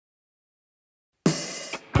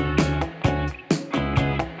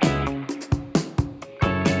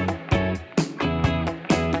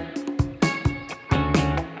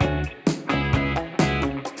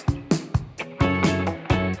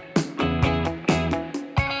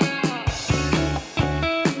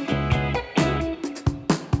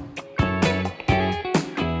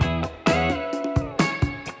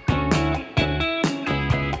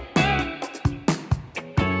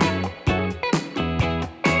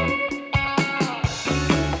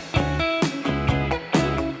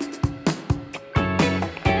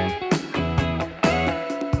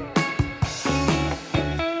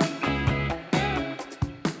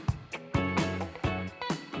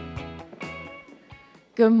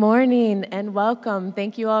Good morning and welcome.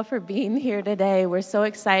 Thank you all for being here today. We're so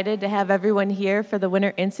excited to have everyone here for the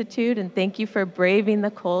Winter Institute, and thank you for braving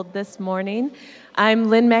the cold this morning. I'm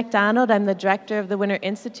Lynn MacDonald. I'm the director of the Winter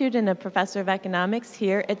Institute and a professor of economics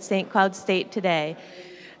here at St. Cloud State today.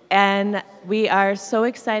 And we are so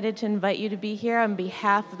excited to invite you to be here on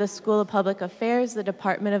behalf of the School of Public Affairs, the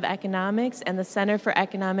Department of Economics, and the Center for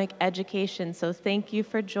Economic Education. So thank you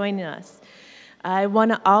for joining us. I want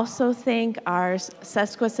to also thank our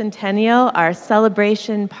sesquicentennial, our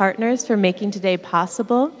celebration partners for making today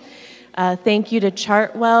possible. Thank you to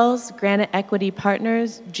Chartwells, Granite Equity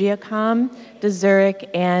Partners, Geocom, DeZurich,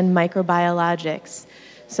 and Microbiologics.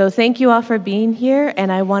 So thank you all for being here,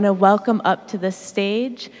 and I want to welcome up to the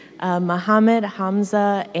stage Mohammed,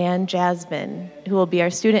 Hamza, and Jasmine, who will be our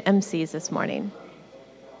student MCs this morning.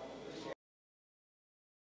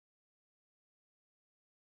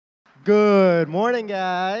 Good morning,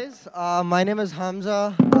 guys. My name is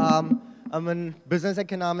Hamza. I'm a business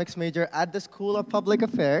economics major at the School of Public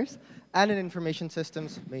Affairs and an information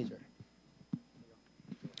systems major.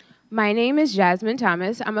 My name is Jasmine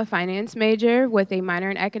Thomas. I'm a finance major with a minor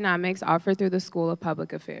in economics offered through the School of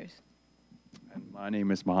Public Affairs. And my name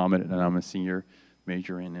is Mohammed, and I'm a senior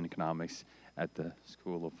major in economics at the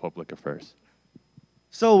School of Public Affairs.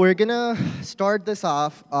 So we're gonna start this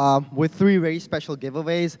off with three very special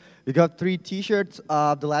giveaways. We got 3 T-shirts.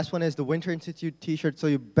 The last one is the Winter Institute T-shirt, so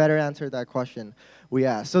you better answer that question we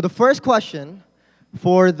asked. So the first question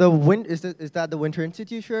for the is that the Winter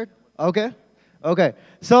Institute shirt? Okay, okay.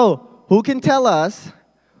 So who can tell us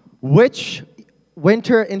which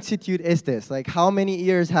Winter Institute is this? Like, how many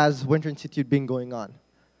years has Winter Institute been going on?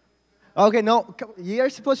 Okay, no, you're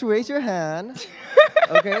supposed to raise your hand.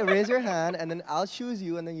 Okay, raise your hand, and then I'll choose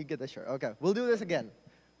you, and then you get the shirt. Okay, we'll do this again.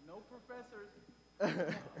 No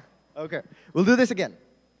professors. Okay, we'll do this again.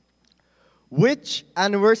 Which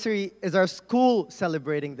anniversary is our school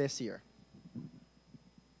celebrating this year?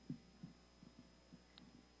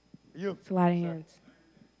 You. It's a lot of hands.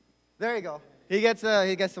 There you go. He gets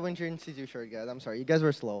the Winter Institute shirt, guys. I'm sorry, you guys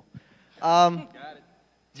were slow. Got it.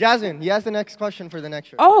 Jasmine, you ask the next question for the next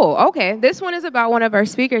shirt. Oh, okay. This one is about one of our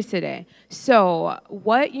speakers today. So,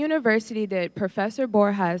 what university did Professor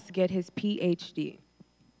Borjas get his PhD?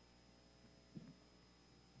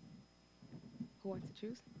 Who wants to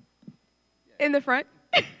choose? In the front.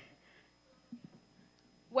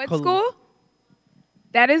 What school?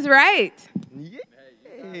 That is right.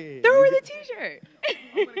 Yay. Throw her the T-shirt.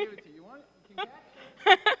 I'm going to give it to you. You want it? Can you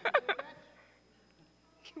catch?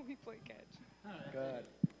 Can we play catch? Good.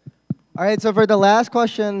 All right, so for the last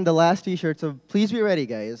question, the last T-shirt, so please be ready,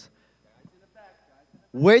 guys.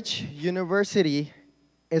 Which university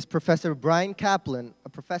is Professor Brian Kaplan a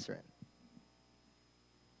professor in?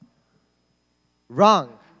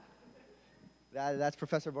 Wrong. That's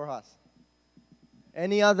Professor Borjas.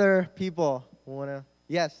 Any other people who want to?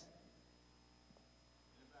 Yes.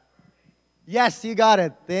 Yes, you got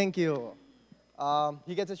it. Thank you.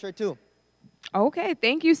 He gets a shirt too. Okay,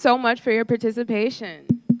 thank you so much for your participation.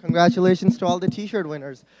 Congratulations to all the T-shirt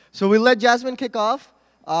winners. So we'll let Jasmine kick off,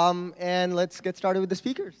 and let's get started with the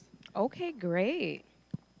speakers. Okay, great.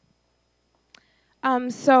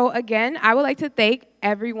 So again, I would like to thank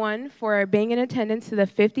everyone for being in attendance to the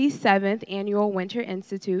 57th Annual Winter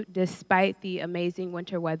Institute, despite the amazing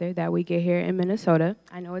winter weather that we get here in Minnesota.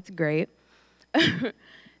 I know it's great.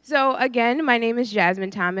 So again, my name is Jasmine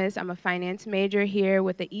Thomas. I'm a finance major here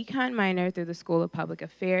with the econ minor through the School of Public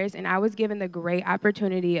Affairs, and I was given the great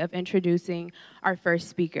opportunity of introducing our first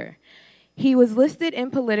speaker. He was listed in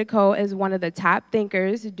Politico as one of the top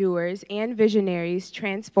thinkers, doers, and visionaries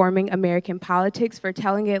transforming American politics for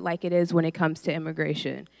telling it like it is when it comes to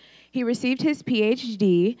immigration. He received his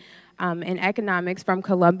PhD in economics from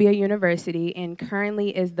Columbia University and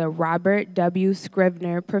currently is the Robert W.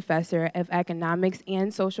 Scrivener Professor of Economics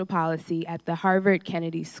and Social Policy at the Harvard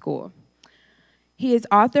Kennedy School. He is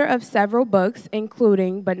author of several books,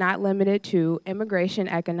 including, but not limited to, Immigration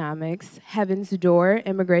Economics, Heaven's Door,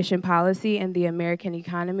 Immigration Policy and the American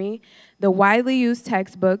Economy, the widely used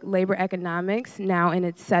textbook, Labor Economics, now in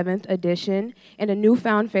its 7th edition, and a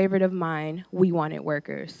newfound favorite of mine, We Wanted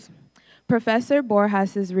Workers. Professor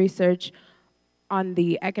Borjas' research on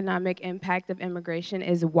the economic impact of immigration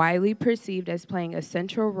is widely perceived as playing a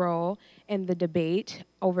central role in the debate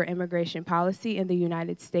over immigration policy in the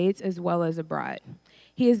United States as well as abroad.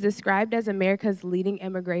 He is described as America's leading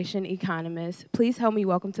immigration economist. Please help me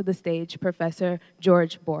welcome to the stage Professor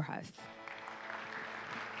George Borjas.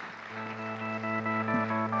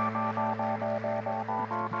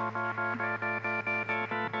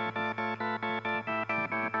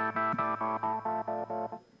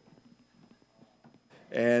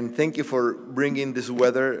 And thank you for bringing this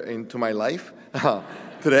weather into my life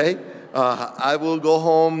today. I will go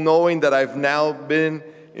home knowing that I've now been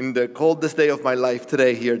in the coldest day of my life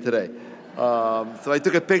today. So I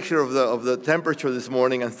took a picture of the temperature this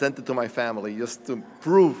morning and sent it to my family just to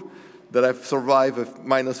prove that I've survived a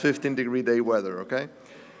minus 15-degree day weather, okay?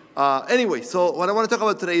 Anyway, so what I want to talk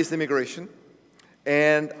about today is immigration.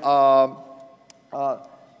 And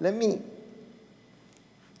let me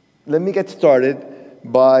get started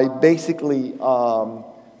by basically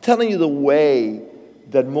telling you the way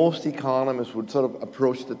that most economists would sort of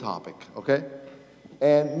approach the topic, okay?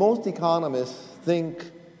 And most economists think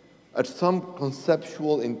at some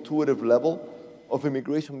conceptual, intuitive level of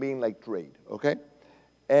immigration being like trade, okay?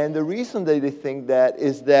 And the reason that they think that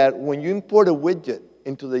is that when you import a widget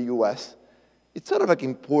into the US, it's sort of like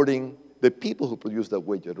importing the people who produce that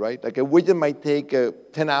widget, right? Like a widget might take 10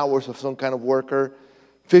 hours of some kind of worker,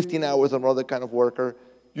 15 hours of another kind of worker.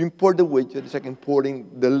 You import the widget, it's like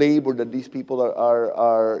importing the labor that these people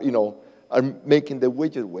are making the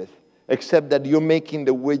widget with, except that you're making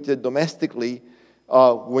the widget domestically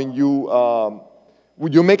when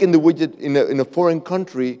you're making the widget in a foreign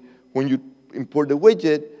country when you import the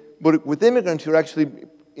widget, but with immigrants, you're actually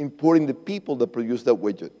importing the people that produce that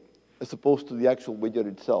widget, as opposed to the actual widget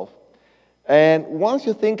itself. And once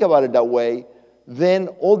you think about it that way, then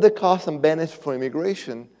all the costs and benefits for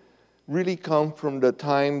immigration really come from the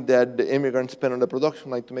time that the immigrants spend on the production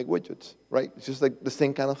line to make widgets, right? It's just like the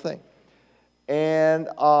same kind of thing. And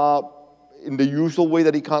in the usual way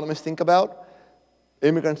that economists think about,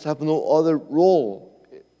 immigrants have no other role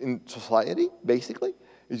in society, basically.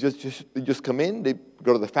 It's they just come in, they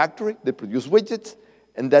go to the factory, they produce widgets,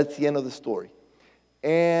 and that's the end of the story.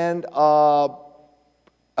 And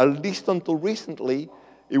at least until recently,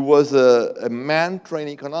 it was a mantra in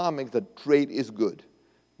economics that trade is good.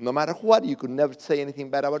 No matter what, you could never say anything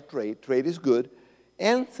bad about trade. Trade is good.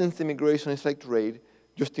 And since immigration is like trade,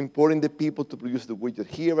 just importing the people to produce the widget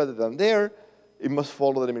here rather than there, it must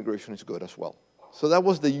follow that immigration is good as well. So that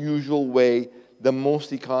was the usual way that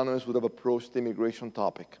most economists would have approached the immigration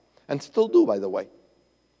topic, and still do, by the way.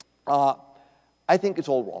 I think it's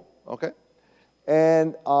all wrong, okay?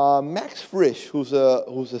 And Max Frisch, who's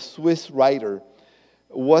a Swiss writer,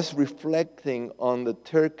 was reflecting on the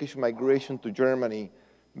Turkish migration to Germany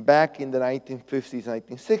back in the 1950s,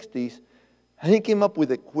 1960s, and he came up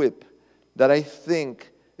with a quip that I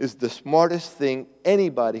think is the smartest thing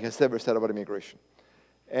anybody has ever said about immigration.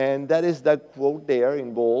 And that is that quote there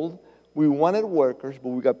in bold: we wanted workers, but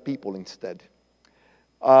we got people instead.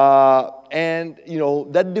 And you know,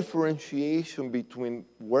 that differentiation between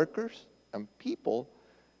workers and people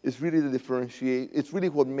is really it's really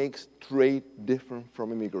what makes trade different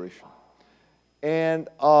from immigration. And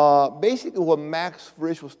basically what Max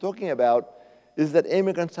Frisch was talking about is that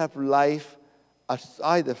immigrants have life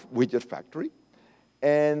outside the widget factory,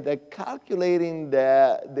 and that calculating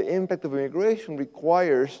the impact of immigration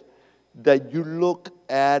requires that you look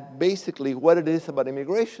at basically what it is about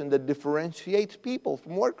immigration that differentiates people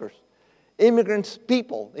from workers. Immigrants,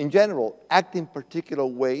 people in general, act in particular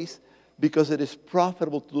ways because it is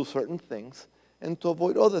profitable to do certain things and to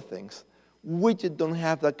avoid other things. Widgets don't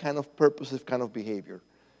have that kind of purposive kind of behavior.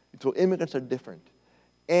 So immigrants are different.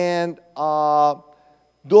 And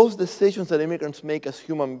those decisions that immigrants make as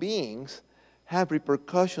human beings have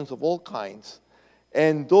repercussions of all kinds.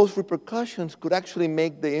 And those repercussions could actually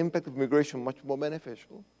make the impact of immigration much more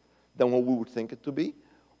beneficial than what we would think it to be,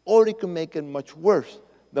 or it could make it much worse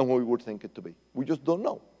than what we would think it to be. We just don't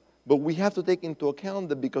know. But we have to take into account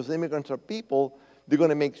that because immigrants are people, they're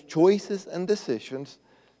going to make choices and decisions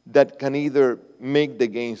that can either make the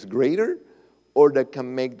gains greater or that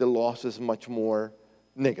can make the losses much more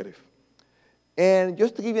negative. And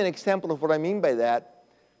just to give you an example of what I mean by that,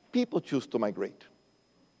 people choose to migrate.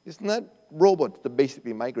 It's not robots that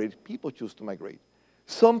basically migrate. People choose to migrate.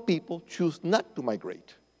 Some people choose not to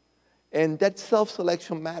migrate. And that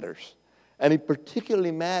self-selection matters. And it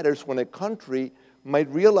particularly matters when a country might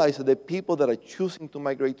realize that the people that are choosing to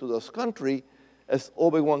migrate to this country, as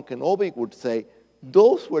Obi-Wan Kenobi would say,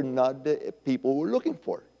 those were not the people we're looking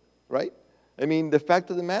for, right? I mean, the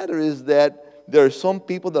fact of the matter is that there are some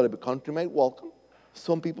people that the country might welcome,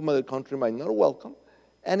 some people that the country might not welcome,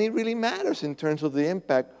 and it really matters in terms of the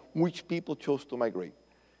impact which people chose to migrate.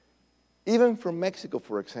 Even from Mexico,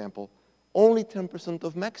 for example, only 10%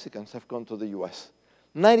 of Mexicans have come to the US.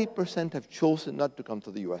 90% have chosen not to come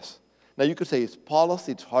to the US. Now, you could say it's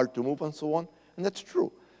policy, it's hard to move, and so on, and that's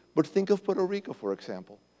true. But think of Puerto Rico, for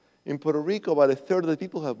example. In Puerto Rico, about a third of the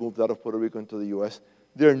people have moved out of Puerto Rico into the US.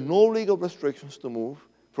 There are no legal restrictions to move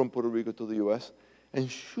from Puerto Rico to the US.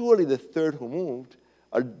 And surely the third who moved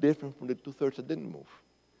are different from the two-thirds that didn't move.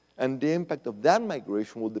 And the impact of that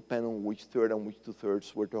migration will depend on which third and which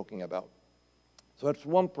two-thirds we're talking about. So that's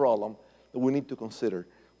one problem that we need to consider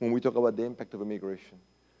when we talk about the impact of immigration.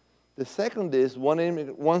 The second is,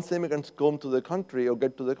 once immigrants come to the country or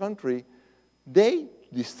get to the country, they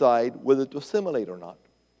decide whether to assimilate or not.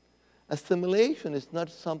 Assimilation is not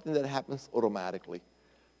something that happens automatically.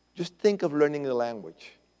 Just think of learning a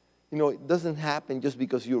language. It doesn't happen just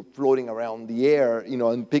because you're floating around the air,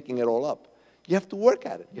 and picking it all up. You have to work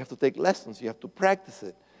at it. You have to take lessons. You have to practice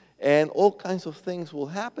it. And all kinds of things will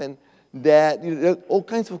happen that, all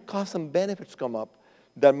kinds of costs and benefits come up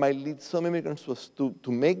that might lead some immigrants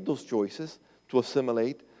to make those choices to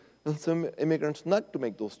assimilate, and some immigrants not to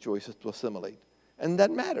make those choices to assimilate. And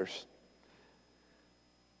that matters.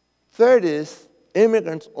 Third is,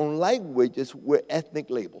 immigrants, unlike wages, wear ethnic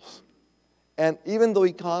labels. And even though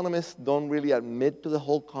economists don't really admit to the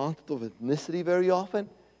whole concept of ethnicity very often,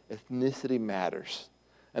 ethnicity matters.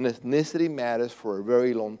 And ethnicity matters for a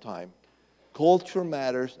very long time. Culture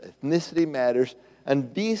matters, ethnicity matters,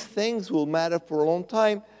 and these things will matter for a long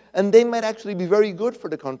time, and they might actually be very good for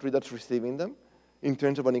the country that's receiving them in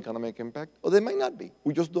terms of an economic impact, or they might not be.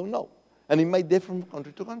 We just don't know. And it might differ from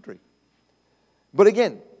country to country. But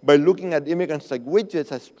again, by looking at immigrants like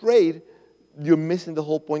widgets as trade, you're missing the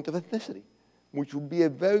whole point of ethnicity, which would be a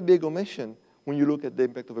very big omission when you look at the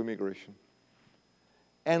impact of immigration.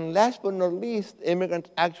 And last but not least,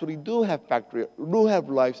 immigrants actually do have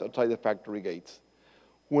lives outside the factory gates.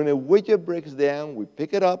 When a widget breaks down, we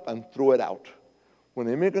pick it up and throw it out. When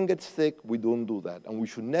an immigrant gets sick, we don't do that, and we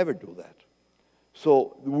should never do that.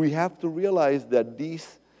 So we have to realize that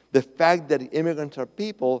the fact that immigrants are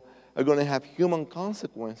people are going to have human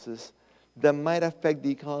consequences that might affect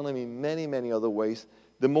the economy in many, many other ways,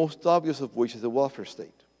 the most obvious of which is the welfare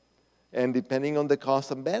state. And depending on the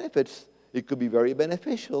costs and benefits, it could be very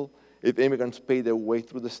beneficial if immigrants pay their way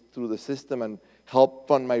through the system and help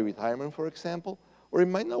fund my retirement, for example, or it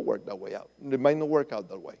might not work that way out. It might not work out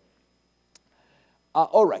that way.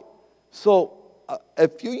 All right. So a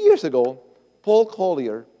few years ago, Paul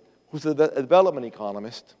Collier, who's a development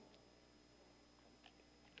economist,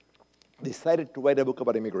 decided to write a book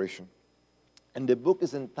about immigration. And the book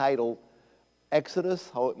is entitled Exodus,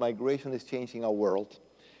 How Migration is Changing Our World.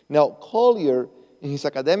 Now, Collier, in his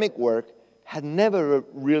academic work, had never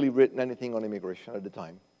really written anything on immigration at the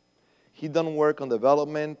time. He'd done work on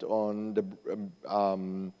development, on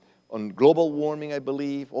global warming, I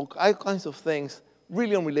believe, all kinds of things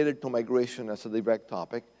really unrelated to migration as a direct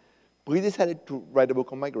topic. But he decided to write a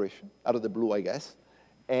book on migration, out of the blue, I guess.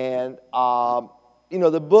 And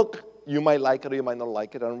the book, you might like it or you might not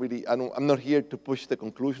like it. I'm not here to push the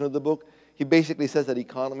conclusion of the book. He basically says that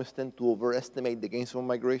economists tend to overestimate the gains from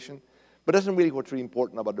migration, but that's not really what's really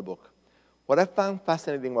important about the book. What I found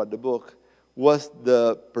fascinating about the book was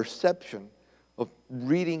the perception of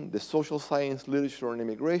reading the social science literature on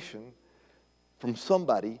immigration from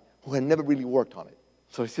somebody who had never really worked on it.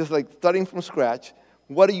 So it's just like starting from scratch.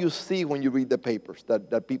 What do you see when you read the papers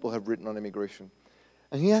that people have written on immigration?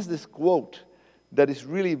 And he has this quote that is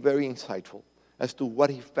really very insightful as to what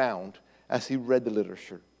he found as he read the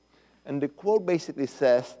literature. And the quote basically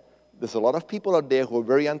says, there's a lot of people out there who are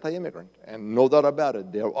very anti-immigrant, and no doubt about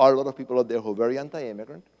it, there are a lot of people out there who are very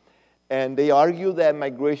anti-immigrant, and they argue that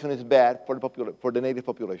migration is bad for the native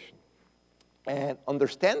population. And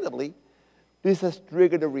understandably, this has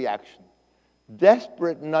triggered a reaction.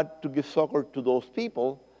 Desperate not to give succor to those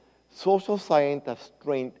people, social scientists have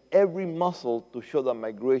strained every muscle to show that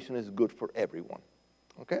migration is good for everyone.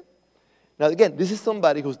 Okay? Now again, this is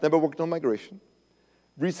somebody who's never worked on migration,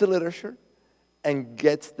 reads the literature, and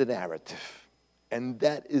gets the narrative. And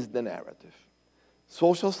that is the narrative.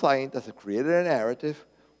 Social scientists have created a narrative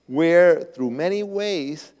where, through many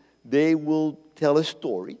ways, they will tell a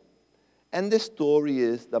story. And the story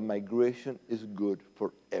is that migration is good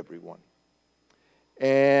for everyone.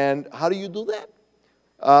 And how do you do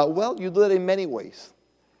that? Well, you do that in many ways.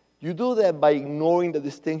 You do that by ignoring the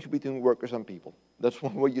distinction between workers and people. That's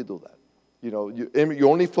one way you do that. You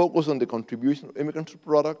only focus on the contribution of immigrants to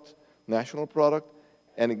product, national product,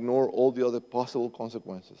 and ignore all the other possible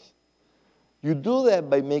consequences. You do that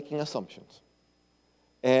by making assumptions.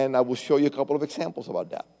 And I will show you a couple of examples about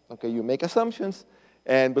that. Okay, you make assumptions,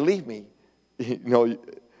 and believe me,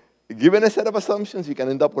 given a set of assumptions, you can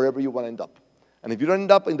end up wherever you want to end up. And if you don't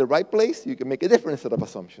end up in the right place, you can make a different set of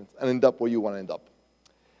assumptions and end up where you want to end up.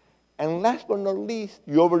 And last but not least,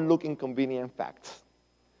 you overlook inconvenient facts.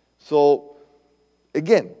 So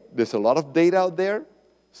again, there's a lot of data out there.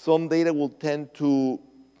 Some data will tend to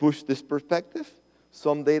push this perspective.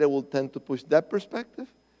 Some data will tend to push that perspective.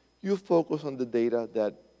 you focus on the data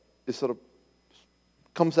that is sort of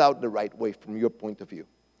comes out the right way from your point of view.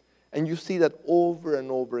 And you see that over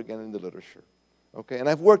and over again in the literature. Okay? And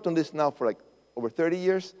I've worked on this now for like over 30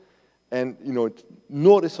 years, and it's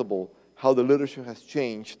noticeable how the literature has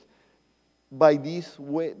changed by these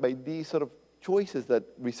sort of choices that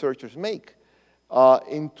researchers make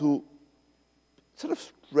into sort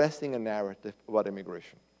of stressing a narrative about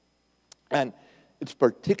immigration. And it's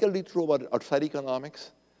particularly true about outside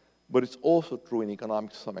economics, but it's also true in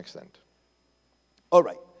economics to some extent. All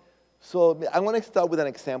right, so I want to start with an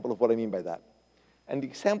example of what I mean by that. And the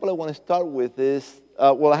example I want to start with is,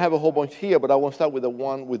 well, I have a whole bunch here, but I want to start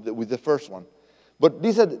with the first one. But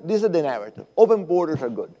these are the narrative. Open borders are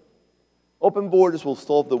good. Open borders will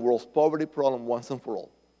solve the world's poverty problem once and for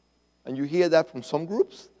all. And you hear that from some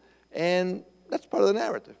groups, and that's part of the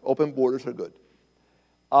narrative. Open borders are good.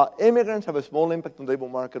 Immigrants have a small impact on labor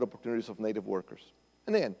market opportunities of native workers.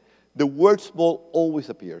 And again, the word small always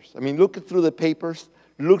appears. I mean, look through the papers,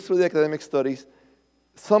 look through the academic studies.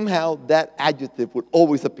 Somehow that adjective would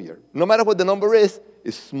always appear. No matter what the number is,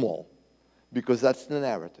 it's small, because that's the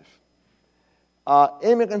narrative.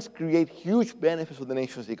 Immigrants create huge benefits for the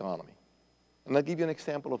nation's economy. And I'll give you an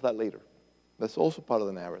example of that later. That's also part of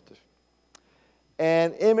the narrative.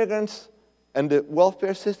 And immigrants and the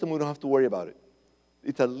welfare system, we don't have to worry about it.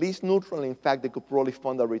 It's at least neutral. In fact, they could probably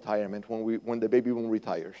fund our retirement when the baby boom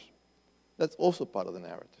retires. That's also part of the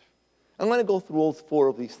narrative. I'm going to go through all four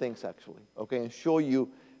of these things, actually, okay, and show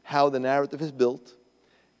you how the narrative is built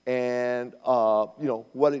and how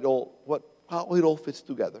it all fits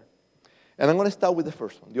together. And I'm going to start with the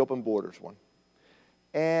first one, the open borders one.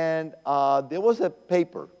 And there was a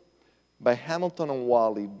paper by Hamilton and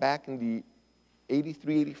Wiley back in the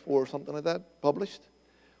 83, 84, something like that, published,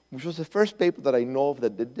 which was the first paper that I know of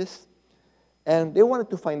that did this. And they wanted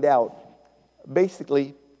to find out,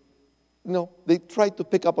 basically, they tried to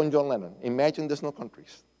pick up on John Lennon. Imagine there's no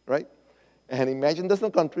countries, right? And imagine there's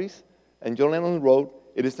no countries, and John Lennon wrote,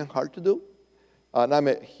 "It isn't hard to do." And I'm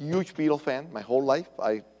a huge Beatles fan my whole life.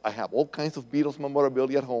 I have all kinds of Beatles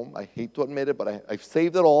memorabilia at home. I hate to admit it, but I've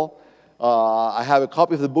saved it all. I have a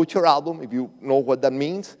copy of the Butcher album, if you know what that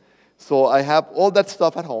means. So I have all that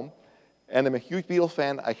stuff at home. And I'm a huge Beatles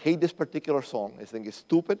fan. I hate this particular song. I think it's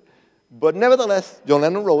stupid. But nevertheless, John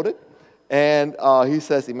Lennon wrote it. And he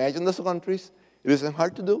says, imagine there's no countries. It isn't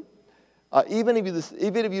hard to do. Even if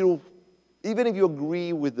you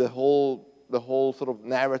agree with the whole sort of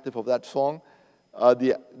narrative of that song,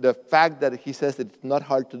 the fact that he says that it's not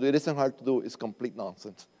hard to do, it isn't hard to do, is complete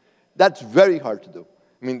nonsense. That's very hard to do.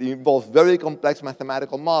 I mean, it involves very complex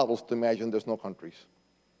mathematical models to imagine there's no countries.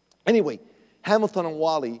 Anyway, Hamilton and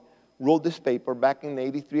Wiley wrote this paper back in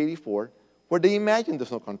 83, 84, where they imagined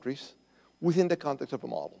there's no countries within the context of a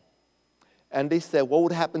model. And they said, what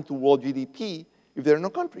would happen to world GDP if there are no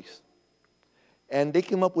countries? And they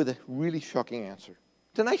came up with a really shocking answer.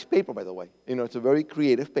 It's a nice paper, by the way. It's a very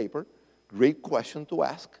creative paper. Great question to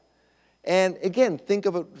ask. And again, think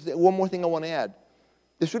of it, one more thing I want to add.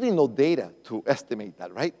 There's really no data to estimate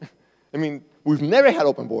that, right? I mean, we've never had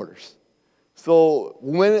open borders. So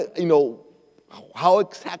how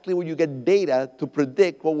exactly would you get data to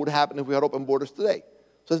predict what would happen if we had open borders today?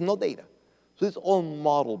 So there's no data. So it's all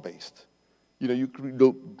model-based. You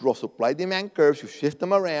draw supply-demand curves, you shift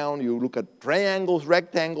them around, you look at triangles,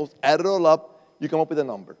 rectangles, add it all up, you come up with a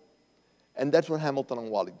number. And that's what Hamilton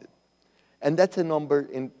and Wiley did. And that's a number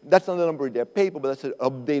that's not the number in their paper, but that's an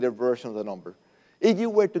updated version of the number. If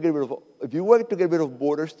you were to get rid of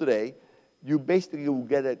borders today, you basically will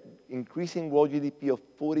get an increasing world GDP of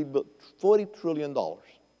 $40 trillion.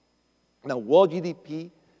 Now, world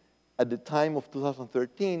GDP at the time of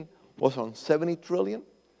 2013 was around 70 trillion.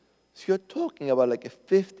 So you're talking about like a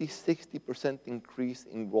 50, 60% increase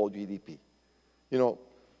in world GDP.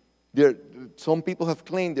 Some people have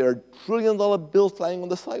claimed there are trillion-dollar bills lying on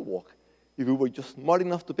the sidewalk if we were just smart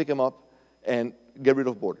enough to pick them up and get rid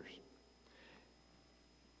of borders.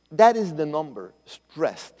 That is the number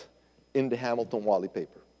stressed in the Hamilton-Wiley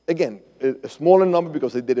paper. Again, a smaller number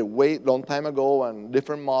because they did it way long time ago and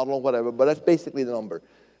different model or whatever, but that's basically the number.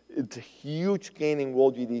 It's a huge gain in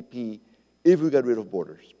world GDP if we get rid of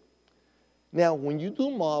borders. Now, when you do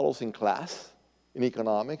models in class, in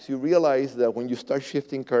economics, you realize that when you start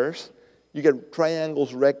shifting curves, you get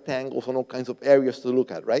triangles, rectangles, and all kinds of areas to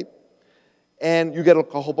look at, right? And you get a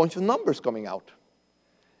whole bunch of numbers coming out.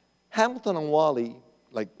 Hamilton and Wiley,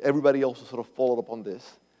 like everybody else who sort of followed up on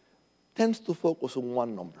this, tends to focus on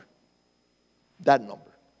one number, that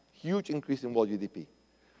number, huge increase in world GDP.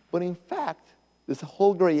 But in fact, there's a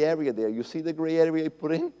whole gray area there. You see the gray area I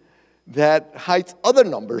put in? That hides other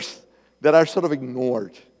numbers that are sort of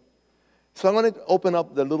ignored. So I'm going to open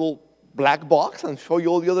up the little black box and show you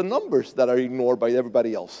all the other numbers that are ignored by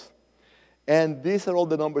everybody else. And these are all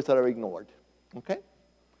the numbers that are ignored, okay?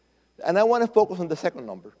 And I want to focus on the second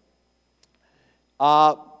number.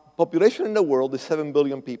 Population in the world is 7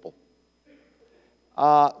 billion people.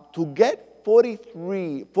 To get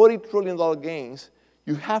 $40 trillion gains,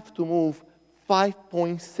 you have to move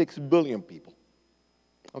 5.6 billion people.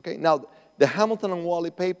 Okay? Now, the Hamilton and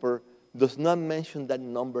Wally paper does not mention that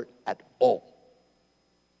number at all.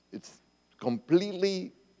 It's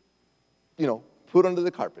completely, put under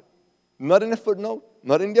the carpet. Not in a footnote,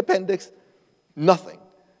 not in the appendix, nothing.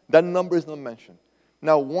 That number is not mentioned.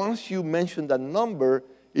 Now, once you mention that number,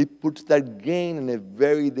 it puts that gain in a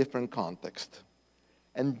very different context.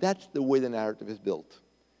 And that's the way the narrative is built.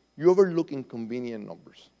 You overlook inconvenient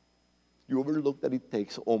numbers. You overlook that it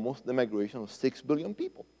takes almost the migration of 6 billion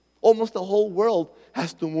people. Almost the whole world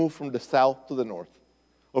has to move from the south to the north,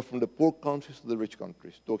 or from the poor countries to the rich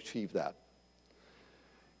countries to achieve that.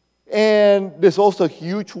 And there's also a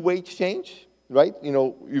huge wage change, right?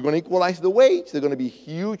 You're going to equalize the wage. There's going to be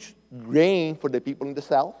huge gain for the people in the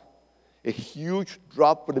south, a huge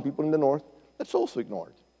drop for the people in the north. That's also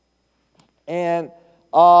ignored. And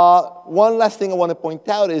one last thing I want to point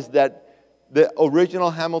out is that the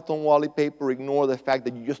original Hamilton-Wally paper ignored the fact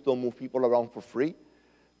that you just don't move people around for free.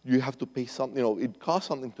 You have to pay something, it costs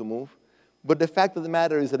something to move. But the fact of the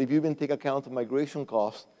matter is that if you even take account of migration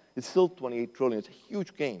costs, it's still 28 trillion. It's a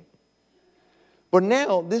huge gain. But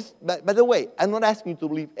now, by the way, I'm not asking you to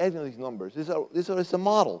believe any of these numbers. This is a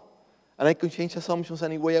model. And I can change assumptions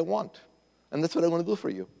any way I want. And that's what I want to do for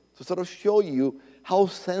you. To sort of show you how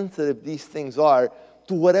sensitive these things are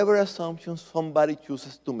to whatever assumptions somebody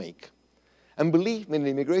chooses to make. And believe me, in the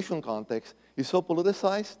immigration context, it's so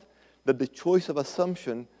politicized that the choice of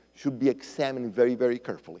assumption should be examined very, very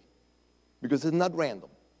carefully. Because it's not random.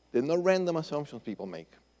 They're not random assumptions people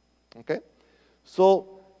make. Okay?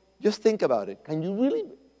 So just think about it. Can you really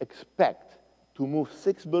expect to move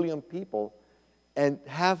 6 billion people and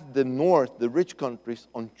have the North, the rich countries,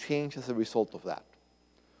 unchanged as a result of that?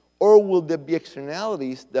 Or will there be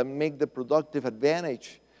externalities that make the productive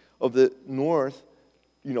advantage of the North,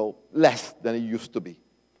 less than it used to be?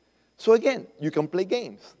 So again, you can play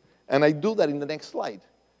games. And I do that in the next slide.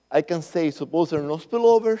 I can say, suppose there are no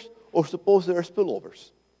spillovers, or suppose there are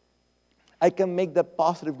spillovers. I can make that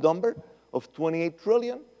positive number of 28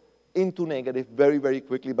 trillion into negative very, very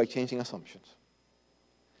quickly by changing assumptions.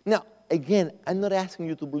 Now, again, I'm not asking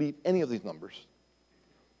you to believe any of these numbers.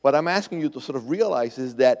 What I'm asking you to sort of realize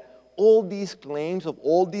is that all these claims of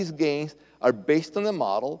all these gains are based on a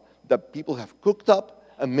model that people have cooked up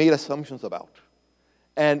and made assumptions about.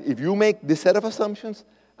 And if you make this set of assumptions,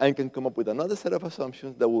 I can come up with another set of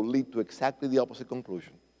assumptions that will lead to exactly the opposite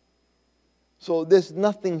conclusion. So there's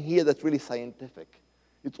nothing here that's really scientific.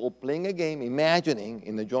 It's all playing a game, imagining,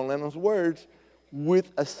 in the John Lennon's words,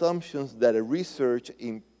 with assumptions that a researcher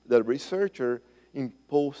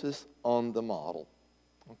imposes on the model.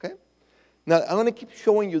 Okay? Now, I'm going to keep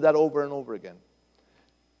showing you that over and over again.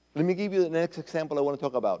 Let me give you the next example I want to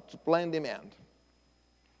talk about, supply and demand.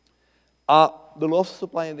 The laws of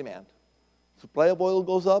supply and demand. Supply of oil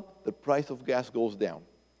goes up, the price of gas goes down.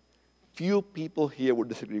 Few people here would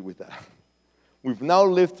disagree with that. We've now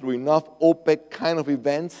lived through enough OPEC kind of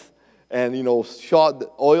events and, short the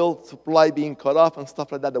oil supply being cut off and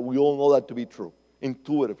stuff like that, that we all know that to be true,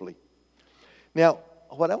 intuitively. Now,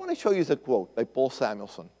 what I want to show you is a quote by Paul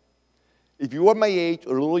Samuelson. If you are my age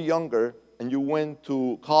or a little younger and you went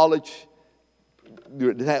to college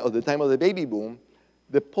at the time of the baby boom,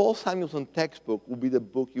 the Paul Samuelson textbook would be the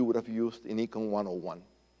book you would have used in Econ 101,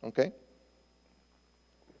 okay?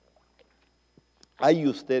 I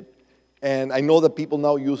used it, and I know that people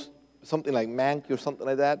now use something like Mankey or something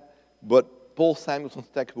like that, but Paul Samuelson's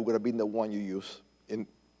textbook would have been the one you use in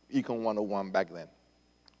Econ 101 back then.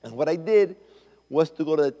 And what I did was to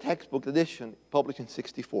go to the textbook edition published in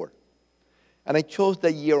 '64. And I chose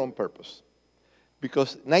that year on purpose,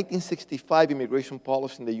 because 1965 immigration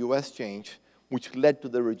policy in the US changed, which led to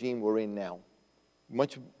the regime we're in now.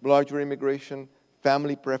 Much larger immigration,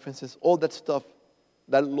 family preferences, all that stuff,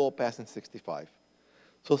 that law passed in '65.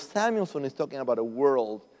 So Samuelson is talking about a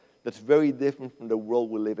world that's very different from the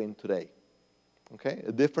world we live in today. Okay?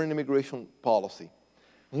 A different immigration policy.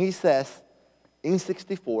 And he says, in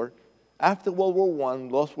 '64, after World War I,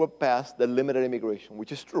 laws were passed that limited immigration,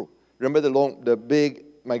 which is true. Remember the big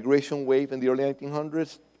migration wave in the early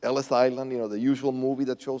 1900s? Ellis Island, the usual movie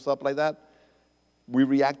that shows up like that? We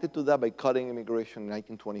reacted to that by cutting immigration in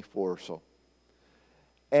 1924 or so.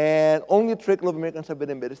 And only a trickle of Americans have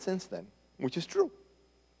been admitted since then, which is true.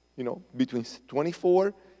 Between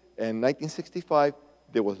 24 In 1965,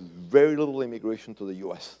 there was very little immigration to the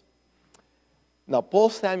US. Now, Paul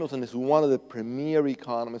Samuelson is one of the premier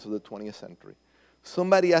economists of the 20th century.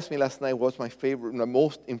 Somebody asked me last night what's my favorite, the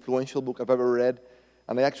most influential book I've ever read,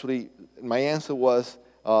 and my answer was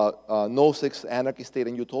Nozick's Anarchy, State,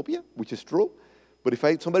 and Utopia, which is true. But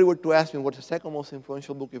if somebody were to ask me what's the second most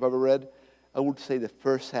influential book you've ever read, I would say the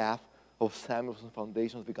first half of Samuelson's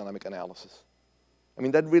Foundations of Economic Analysis. I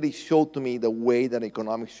mean, that really showed to me the way that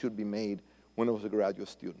economics should be made when I was a graduate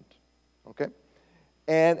student, okay?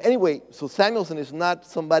 And anyway, so Samuelson is not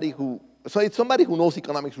somebody so it's somebody who knows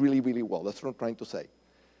economics really, really well. That's what I'm trying to say.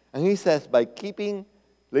 And he says, by keeping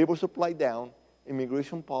labor supply down,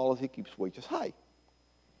 immigration policy keeps wages high.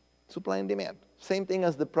 Supply and demand. Same thing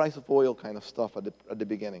as the price of oil kind of stuff at the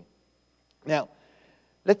beginning. Now,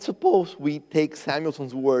 let's suppose we take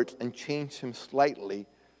Samuelson's words and change them slightly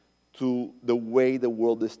to the way the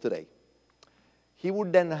world is today. He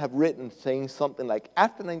would then have written saying something like,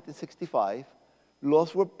 after 1965,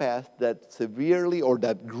 laws were passed that severely or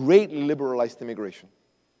that greatly liberalized immigration,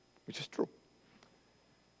 which is true.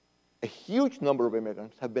 A huge number of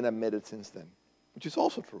immigrants have been admitted since then, which is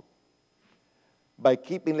also true. By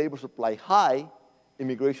keeping labor supply high,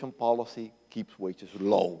 immigration policy keeps wages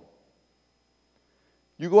low.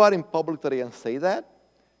 You go out in public today and say that,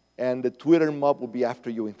 and the Twitter mob will be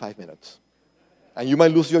after you in 5 minutes. And you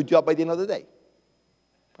might lose your job by the end of the day.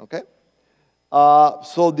 Okay?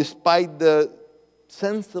 So despite the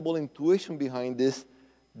sensible intuition behind this,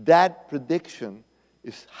 that prediction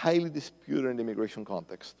is highly disputed in the immigration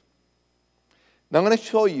context. Now I'm going to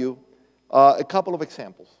show you a couple of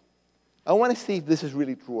examples. I want to see if this is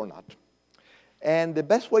really true or not. And the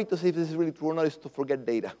best way to see if this is really true or not is to forget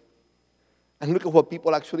data and look at what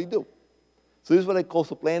people actually do. So this is what I call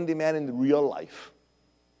supply and demand in real life.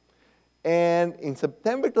 And in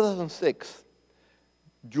September 2006,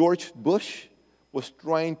 George Bush was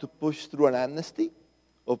trying to push through an amnesty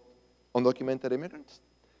of undocumented immigrants.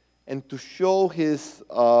 And to show his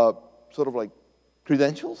sort of like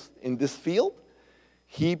credentials in this field,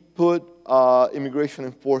 he put immigration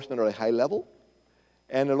enforcement at a high level.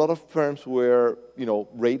 And a lot of firms were,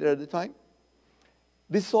 raided at the time.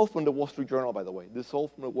 This is all from the Wall Street Journal, by the way. This is all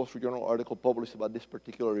from the Wall Street Journal article published about this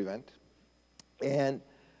particular event. And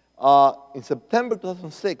in September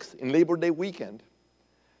 2006, in Labor Day weekend,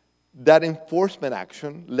 that enforcement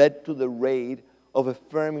action led to the raid of a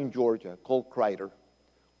firm in Georgia called Kreider,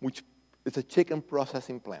 which is a chicken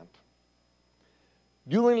processing plant.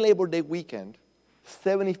 During Labor Day weekend,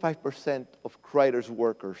 75% of Kreider's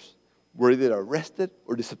workers were either arrested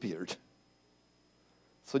or disappeared.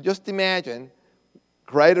 So just imagine,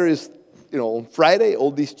 Kreider is, on Friday,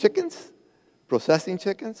 all these chickens, processing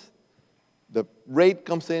chickens. The raid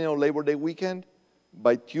comes in on Labor Day weekend.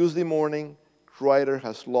 By Tuesday morning, Kreider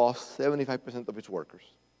has lost 75% of its workers.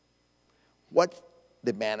 What's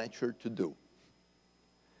the manager to do?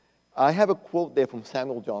 I have a quote there from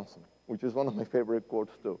Samuel Johnson, which is one of my favorite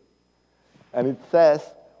quotes too. And it says,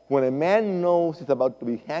 when a man knows he's about to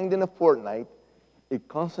be hanged in a fortnight, it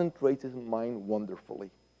concentrates his mind wonderfully.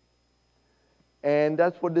 And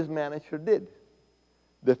that's what this manager did.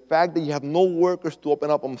 The fact that you have no workers to open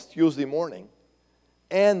up on Tuesday morning,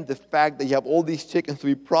 and the fact that you have all these chickens to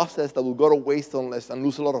be processed that will go to waste unless and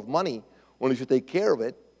lose a lot of money unless you take care of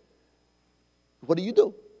it, what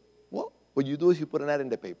do? Well, what you do is you put an ad in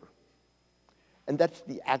the paper. And that's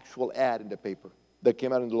the actual ad in the paper that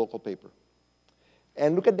came out in the local paper.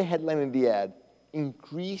 And look at the headline in the ad,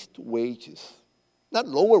 increased wages. Not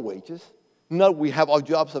lower wages, not we have all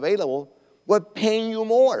jobs available, we're paying you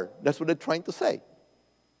more. That's what they're trying to say.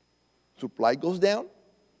 Supply goes down,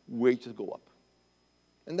 wages go up.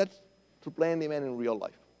 And that's supply and demand in real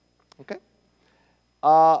life, okay?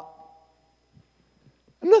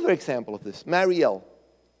 Another example of this, Mariel.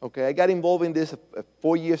 Okay, I got involved in this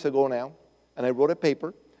 4 years ago now, and I wrote a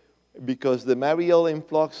paper because the Mariel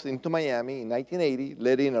influx into Miami in 1980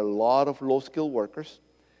 let in a lot of low-skilled workers.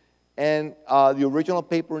 And the original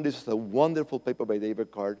paper, and this is a wonderful paper by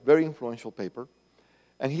David Card, very influential paper.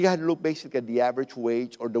 And he had looked basically at the average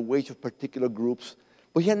wage or the wage of particular groups,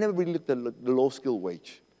 but he had never really looked at the low-skilled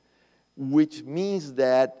wage, which means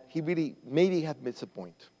that he really maybe had missed a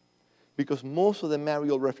point. Because most of the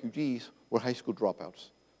Mariel refugees were high school dropouts,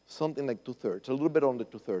 something like 2/3, a little bit under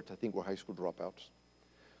 2/3, I think, were high school dropouts.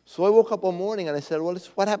 So I woke up one morning and I said, well,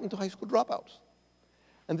 what happened to high school dropouts?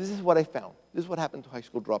 And this is what I found. This is what happened to high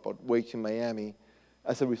school dropout wage in Miami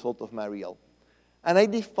as a result of Mariel. And I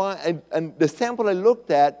defined, and the sample I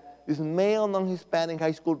looked at is male non-Hispanic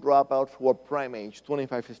high school dropouts who are prime age,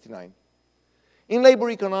 25-59. In labor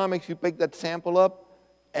economics, you pick that sample up,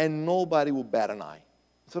 and nobody will bat an eye.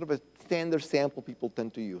 sort of a standard sample people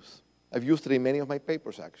tend to use. I've used it in many of my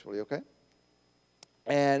papers, actually, okay?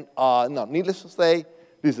 And no, needless to say,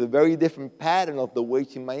 this is a very different pattern of the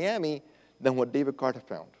wage in Miami than what David Carter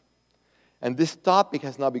found. And this topic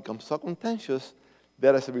has now become so contentious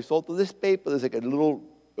that as a result of this paper, there's like a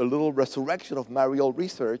little resurrection of Mariel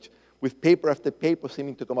research with paper after paper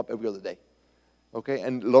seeming to come up every other day. Okay,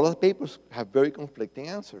 and a lot of the papers have very conflicting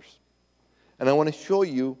answers. And I want to show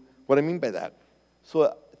you what I mean by that.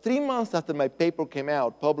 So 3 months after my paper came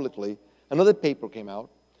out publicly, another paper came out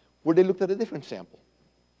where they looked at a different sample.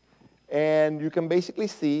 And you can basically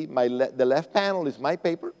see the left panel is my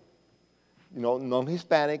paper,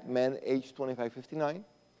 non-Hispanic, men age 25-59.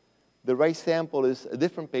 The right sample is a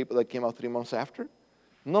different paper that came out 3 months after,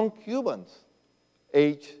 non-Cubans,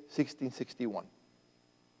 age 16-61.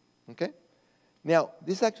 Okay? Now,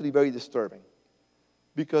 this is actually very disturbing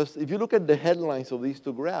because if you look at the headlines of these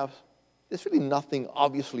two graphs, there's really nothing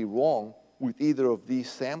obviously wrong with either of these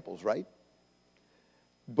samples, right?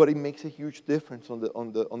 But it makes a huge difference on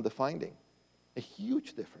the finding, a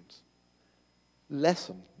huge difference.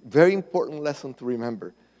 Lesson, very important lesson to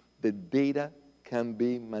remember, the data can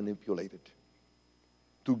be manipulated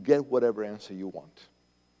to get whatever answer you want.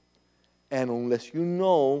 And unless you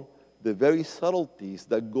know the very subtleties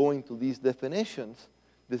that go into these definitions,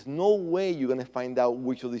 there's no way you're going to find out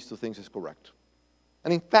which of these two things is correct.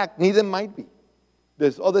 And in fact, neither might be.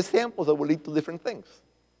 There's other samples that will lead to different things.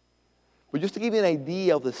 But just to give you an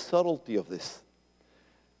idea of the subtlety of this,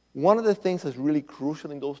 one of the things that's really crucial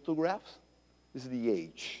in those two graphs is the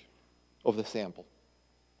age of the sample.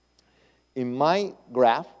 In my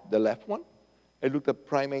graph, the left one, I looked at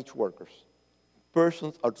prime age workers,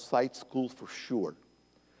 persons outside school for sure.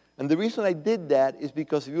 And the reason I did that is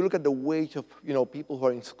because if you look at the wage of people who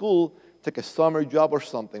are in school, it's like a summer job or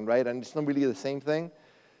something, right? And it's not really the same thing.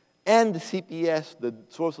 And the CPS, the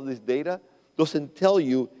source of this data, doesn't tell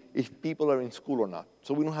you if people are in school or not.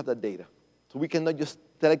 So we don't have that data. So we cannot just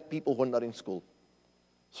select people who are not in school.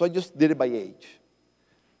 So I just did it by age.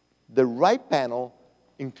 The right panel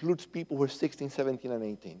includes people who are 16, 17, and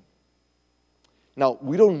 18. Now,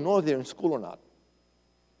 we don't know if they're in school or not.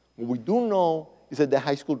 What we do know is that they're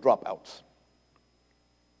high school dropouts.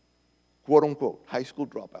 Quote unquote, high school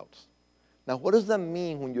dropouts. Now, what does that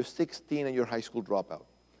mean when you're 16 and you're a high school dropout?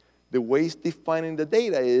 The way it's defined in the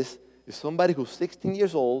data is somebody who's 16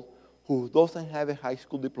 years old who doesn't have a high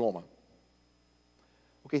school diploma.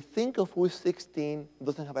 Okay, think of who is 16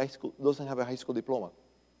 doesn't have a high school diploma.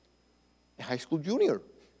 A high school junior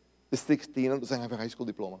is 16 and doesn't have a high school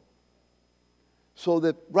diploma. So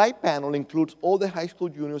the right panel includes all the high school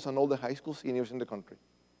juniors and all the high school seniors in the country.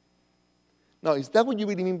 Now, is that what you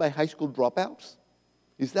really mean by high school dropouts?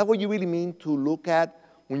 Is that what you really mean to look at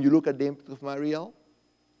when you look at the impact of Mariel?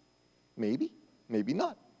 Maybe, maybe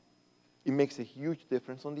not. It makes a huge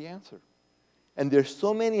difference on the answer. And there's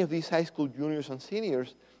so many of these high school juniors and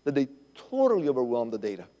seniors that they totally overwhelm the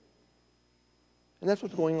data. And that's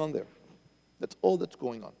what's going on there. That's all that's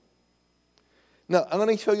going on. Now, I'm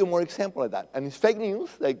going to show you more example of that. And it's fake news,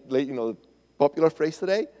 like popular phrase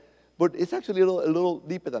today, but it's actually a little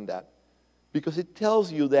deeper than that. Because it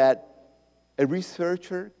tells you that a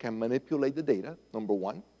researcher can manipulate the data, number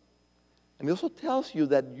one. And it also tells you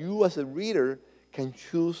that you as a reader can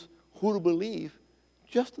choose who to believe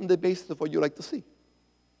just on the basis of what you like to see.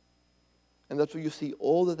 And that's what you see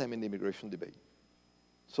all the time in the immigration debate.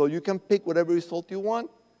 So you can pick whatever result you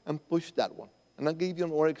want and push that one. And I'll give you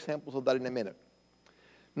more examples of that in a minute.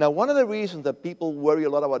 Now, one of the reasons that people worry a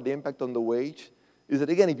lot about the impact on the wage is that,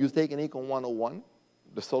 again, if you take an Econ 101,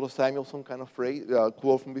 the Soto Samuelson kind of phrase,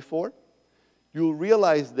 quote from before, you'll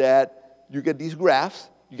realize that you get these graphs,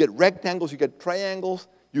 you get rectangles, you get triangles,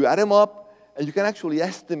 you add them up, and you can actually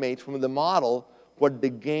estimate from the model what the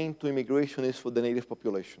gain to immigration is for the native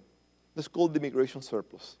population. That's called the immigration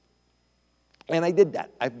surplus. And I did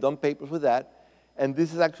that. I've done papers with that. And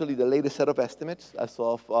this is actually the latest set of estimates as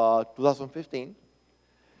of 2015.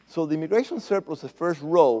 So the immigration surplus, the first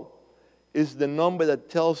row, is the number that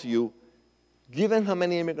tells you, given how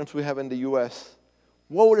many immigrants we have in the US,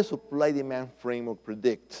 what would a supply-demand framework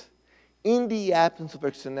predict? In the absence of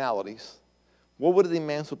externalities, what would the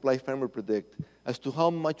demand-supply framework predict as to how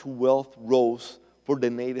much wealth rose for the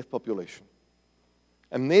native population?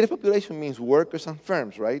 And native population means workers and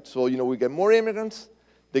firms, right? So, we get more immigrants,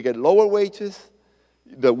 they get lower wages,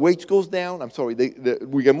 the wage goes down.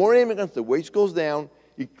 We get more immigrants, the wage goes down.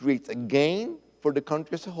 It creates a gain for the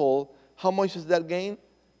country as a whole. How much is that gain?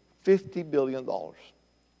 $50 billion.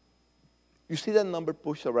 You see that number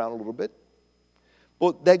pushed around a little bit?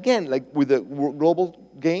 But again, like with the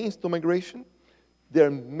global gains to migration, There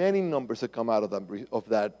are many numbers that come out of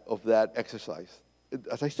that exercise.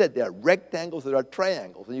 As I said, there are rectangles, there are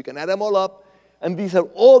triangles, and you can add them all up, and these are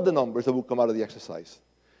all the numbers that will come out of the exercise.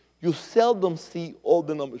 You seldom see all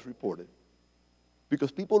the numbers reported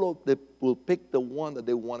because people will pick the one that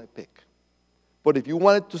they want to pick. But if you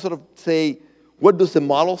wanted to sort of say, what does the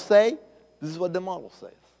model say? This is what the model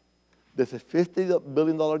says. There's a $50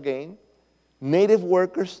 billion gain. Native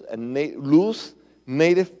workers and lose,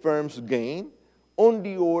 native firms gain on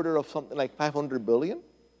the order of something like $500 billion.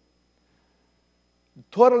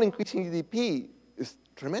 Total increase in GDP is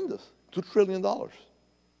tremendous, $2 trillion.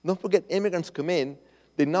 Don't forget, immigrants come in.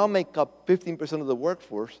 They now make up 15% of the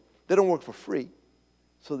workforce. They don't work for free.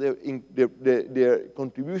 So their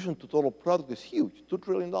contribution to total product is huge, $2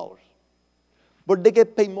 trillion. But they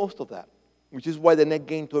get paid most of that, which is why the net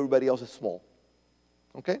gain to everybody else is small.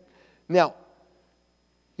 Okay? Now,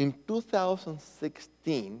 in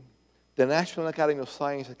 2016, the National Academy of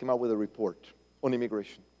Sciences came out with a report on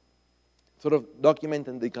immigration, sort of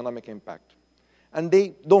documenting the economic impact. And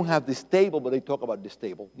they don't have this table, but they talk about this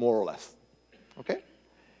table, more or less. Okay?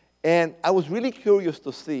 And I was really curious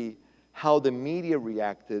to see how the media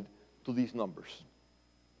reacted to these numbers.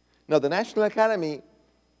 Now, the National Academy,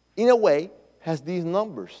 in a way, has these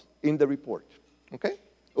numbers in the report. Okay?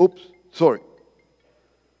 Oops, sorry.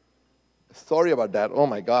 Sorry about that. Oh,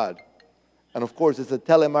 my God. And, of course, it's a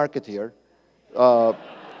telemarketer.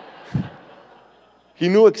 He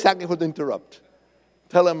knew exactly what to interrupt.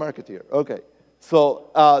 Telemarketer. Okay.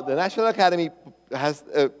 So the National Academy has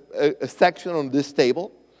a section on this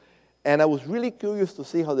table. And I was really curious to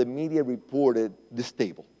see how the media reported this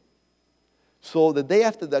table. So the day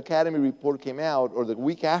after the Academy report came out, or the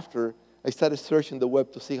week after, I started searching the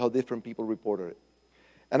web to see how different people reported it.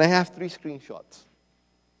 And I have 3 screenshots.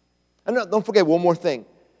 And don't forget one more thing.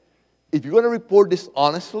 If you're going to report this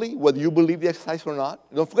honestly, whether you believe the exercise or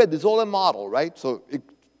not, don't forget, this is all a model, right? So it's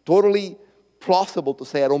totally plausible to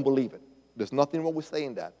say I don't believe it. There's nothing wrong with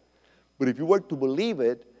saying that. But if you were to believe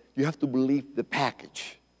it, you have to believe the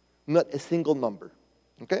package, not a single number,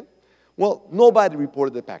 okay? Well, nobody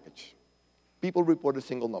reported the package. People reported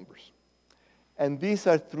single numbers. And these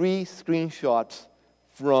are 3 screenshots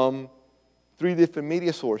from 3 different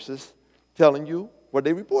media sources telling you what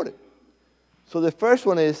they reported. So the first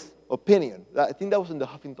one is opinion. I think that was in the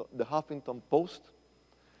Huffington Post.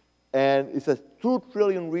 And it says 2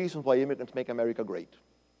 trillion reasons why immigrants make America great.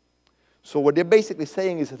 So what they're basically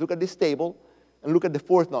saying is, look at this table and look at the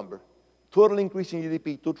 4th number. Total increase in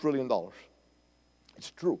GDP, $2 trillion.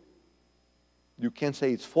 It's true. You can't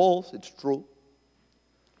say it's false, it's true.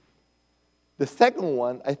 The second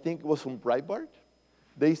one, I think, was from Breitbart.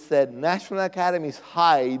 They said National Academies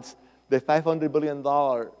hides the $500 billion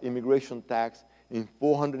immigration tax in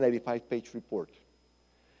 495-page report.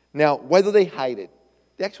 Now, why do they hide it?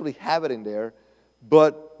 They actually have it in there,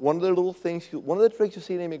 but one of the little things, one of the tricks you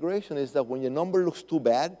see in immigration is that when your number looks too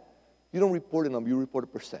bad, you don't report a number, you report a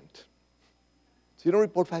percent. So you don't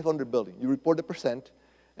report 500 billion, you report a percent,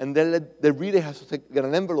 and then the reader has to get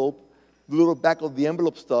an envelope, do a little back of the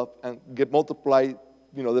envelope stuff, and multiply,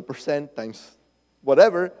 the percent times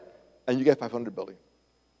whatever, and you get 500 billion.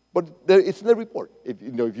 But it's in the report. If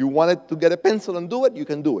you wanted to get a pencil and do it, you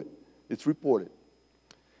can do it. It's reported.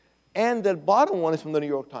 And the bottom one is from the New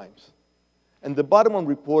York Times. And the bottom one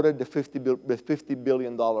reported the $50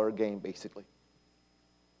 billion gain, basically.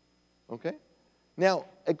 Okay? Now,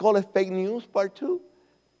 I call it fake news, part 2.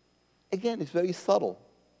 Again, it's very subtle.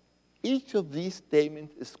 Each of these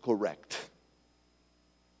statements is correct.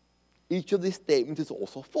 Each of these statements is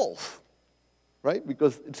also false, right?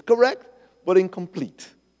 Because it's correct, but incomplete.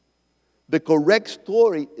 The correct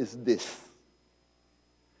story is this.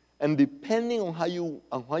 And depending on how you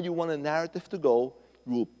want a narrative to go,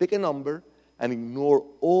 you will pick a number and ignore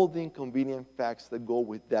all the inconvenient facts that go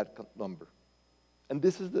with that number. And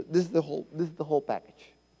this is the whole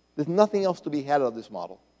package. There's nothing else to be had out of this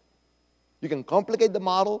model. You can complicate the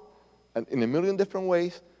model and in a million different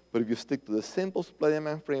ways, but if you stick to the simple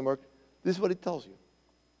split-demand framework, this is what it tells you.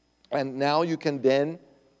 And now you can then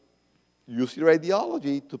use your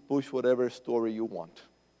ideology to push whatever story you want.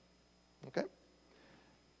 Okay?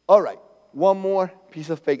 All right, one more piece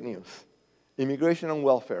of fake news. Immigration and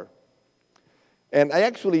welfare. And I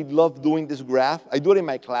actually love doing this graph. I do it in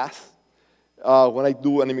my class, when I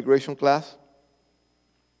do an immigration class.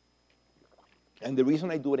 And the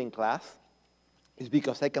reason I do it in class is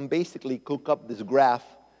because I can basically cook up this graph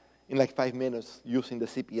in like 5 minutes using the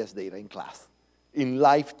CPS data in class, in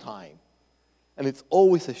lifetime. And it's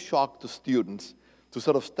always a shock to students to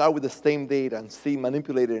sort of start with the same data and see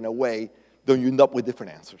manipulated in a way that you end up with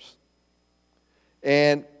different answers.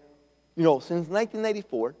 And Since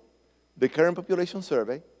 1994, the current population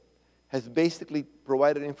survey has basically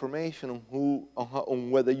provided information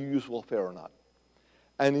on whether you use welfare or not.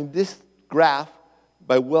 And in this graph,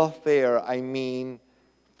 by welfare, I mean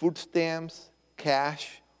food stamps,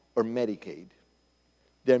 cash, or Medicaid.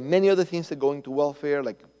 There are many other things that go into welfare,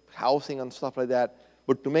 like housing and stuff like that,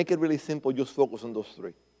 but to make it really simple, just focus on those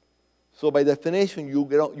three. So by definition,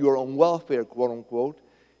 you're on welfare, quote unquote,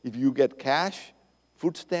 if you get cash,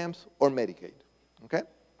 food stamps, or Medicaid, okay?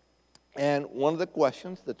 And one of the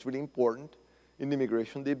questions that's really important in the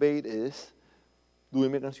immigration debate is, do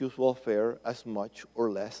immigrants use welfare as much or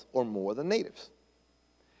less or more than natives?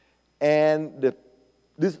 And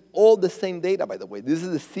this is all the same data, by the way. This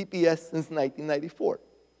is the CPS since 1994.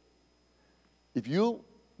 If you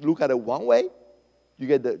look at it one way, you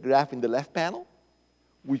get the graph in the left panel,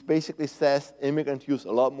 which basically says immigrants use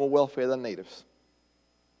a lot more welfare than natives.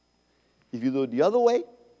 If you do it the other way,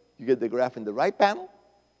 you get the graph in the right panel,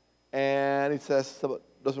 and it says it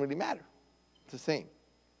doesn't really matter. It's the same.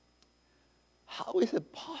 How is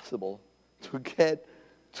it possible to get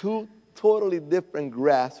two totally different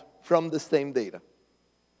graphs from the same data?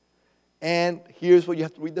 And here's where you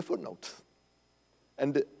have to read the footnotes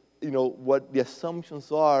and what the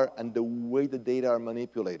assumptions are and the way the data are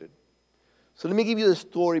manipulated. So let me give you the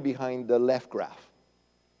story behind the left graph.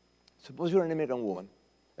 Suppose you're an immigrant woman,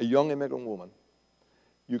 a young immigrant woman.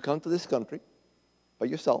 You come to this country by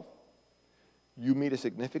yourself. You meet a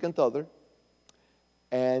significant other,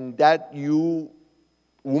 and that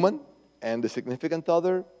woman and the significant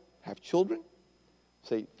other have children,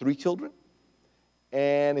 say 3 children,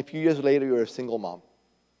 and a few years later you're a single mom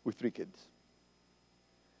with 3 kids.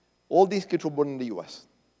 All these kids were born in the US,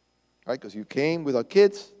 right? Because you came without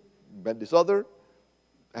kids, met this other,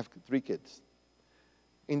 have 3 kids.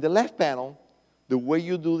 In the left panel, the way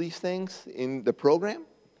you do these things in the program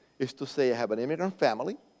is to say I have an immigrant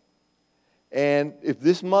family, and if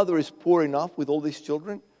this mother is poor enough with all these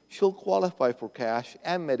children, she'll qualify for cash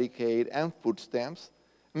and Medicaid and food stamps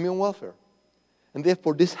and be on welfare. And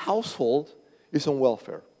therefore, this household is on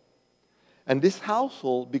welfare. And this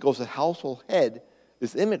household, because the household head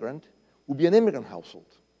is immigrant, will be an immigrant household.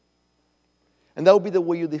 And that will be the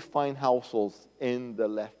way you define households in the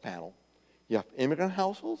left panel. You have immigrant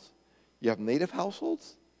households, you have native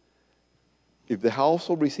households. If the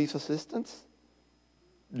household receives assistance,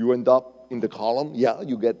 you end up in the column, yeah,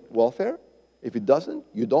 you get welfare. If it doesn't,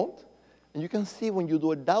 you don't. And you can see when you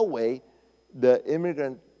do it that way, the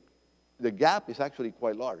gap is actually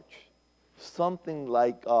quite large. Something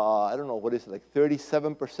like, I don't know, what is it, like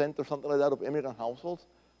 37% or something like that of immigrant households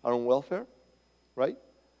are on welfare, right?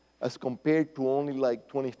 As compared to only like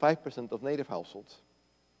 25% of native households.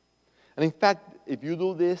 And in fact, if you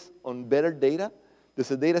do this on better data,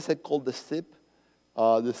 there's a data set called the SIP,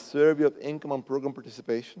 the Survey of Income and Program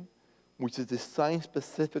Participation, which is designed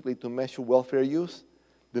specifically to measure welfare use.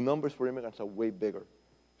 The numbers for immigrants are way bigger,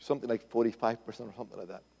 something like 45% or something like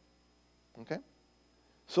that, okay?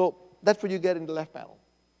 So that's what you get in the left panel.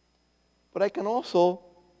 But I can also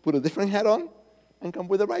put a different hat on and come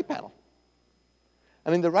with the right panel.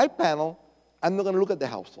 And in the right panel, I'm not going to look at the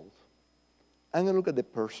household. I'm going to look at the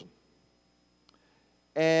person.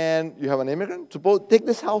 And you have an immigrant. Suppose, take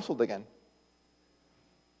this household again.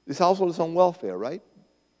 This household is on welfare, right?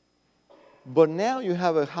 But now you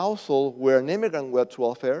have a household where an immigrant gets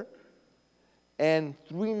welfare and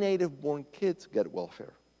 3 native-born kids get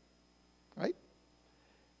welfare, right?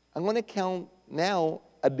 I'm going to count now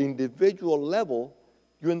at the individual level,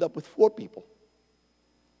 you end up with 4 people.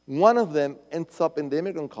 One of them ends up in the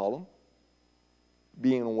immigrant column,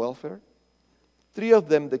 being on welfare. 3 of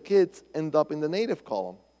them, the kids, end up in the native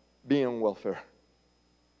column, being on welfare.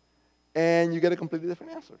 And you get a completely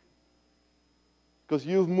different answer. Because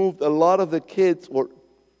you've moved a lot of the kids or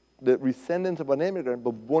the descendants of an immigrant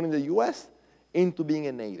but born in the US into being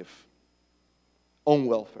a native on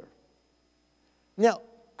welfare. Now,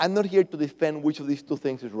 I'm not here to defend which of these 2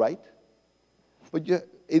 things is right. But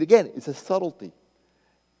again, it's a subtlety.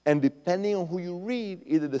 And depending on who you read,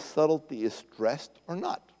 either the subtlety is stressed or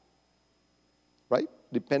not. Right?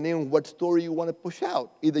 Depending on what story you want to push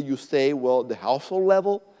out. Either you say, well, the household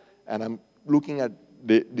level, and I'm looking at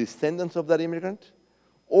the descendants of that immigrant,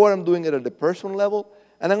 or I'm doing it at the personal level,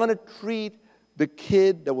 and I'm going to treat the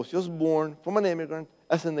kid that was just born from an immigrant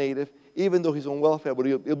as a native, even though he's on welfare, but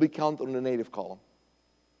he'll be counted on the native column.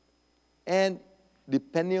 And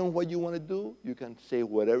depending on what you want to do, you can say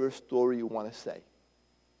whatever story you want to say.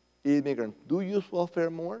 Immigrants do use welfare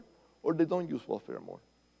more, or they don't use welfare more.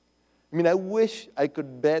 I mean, I wish I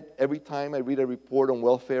could bet every time I read a report on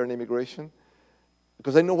welfare and immigration,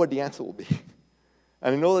 because I know what the answer will be.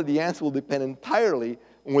 And I know that the answer will depend entirely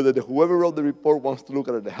on whether whoever wrote the report wants to look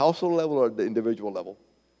at it at the household level or at the individual level.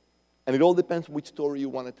 And it all depends which story you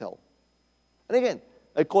want to tell. And again,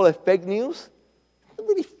 I call it fake news. It's not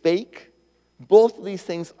really fake. Both of these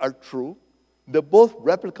things are true. They're both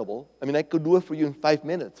replicable. I mean, I could do it for you in 5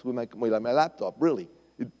 minutes with my laptop, really.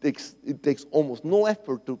 It takes almost no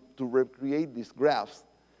effort to recreate these graphs.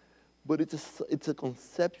 But it's a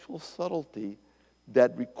conceptual subtlety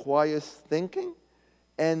that requires thinking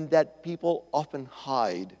and that people often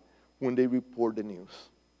hide when they report the news.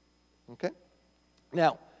 Okay?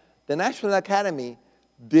 Now, the National Academy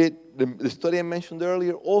did, the study I mentioned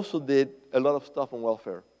earlier, also did a lot of stuff on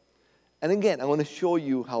welfare. And again, I'm going to show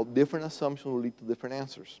you how different assumptions will lead to different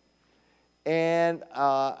answers. And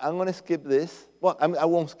I'm going to skip this. Well, I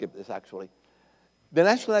won't skip this, actually. The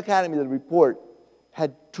National Academy, the report,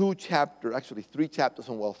 had 2 chapters, actually 3 chapters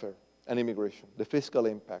on welfare and immigration, the fiscal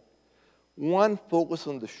impact. One focused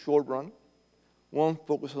on the short run, one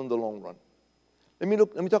focused on the long run. Let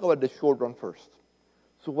me talk about the short run first.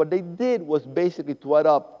 So what they did was basically to add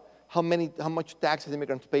up how much taxes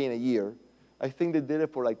immigrants pay in a year. I think they did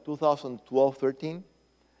it for like 2012-13,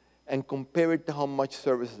 and compare it to how much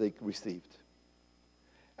services they received.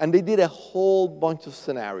 And they did a whole bunch of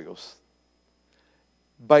scenarios.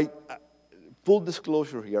 By full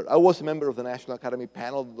disclosure here, I was a member of the National Academy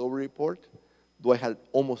panel of the report, though I had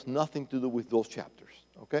almost nothing to do with those chapters,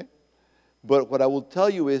 okay? But what I will tell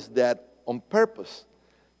you is that on purpose,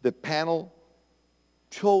 the panel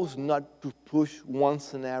chose not to push one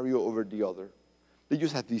scenario over the other. They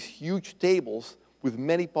just have these huge tables with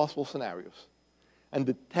many possible scenarios. And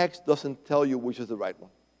the text doesn't tell you which is the right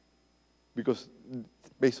one, because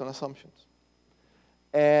it's based on assumptions.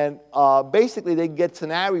 And basically, they get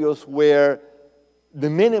scenarios where the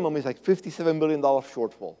minimum is like $57 billion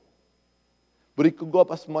shortfall. But it could go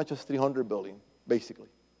up as much as $300 billion, basically.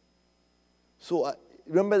 So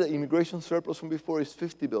remember the immigration surplus from before is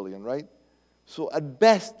 $50 billion, right? So at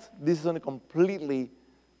best, this is going to completely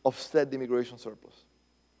offset the immigration surplus.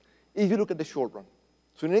 If you look at the short run.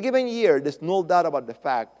 So in a given year, there's no doubt about the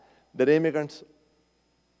fact that immigrants,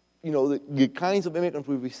 the kinds of immigrants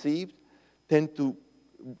we've received tend to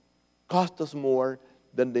cost us more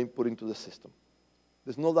than they put into the system.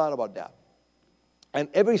 There's no doubt about that. And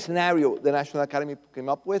every scenario the National Academy came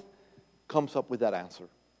up with comes up with that answer.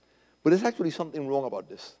 But there's actually something wrong about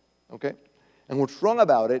this, okay? And what's wrong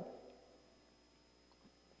about it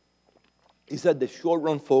is that the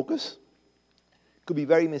short-run focus could be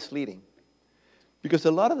very misleading. Because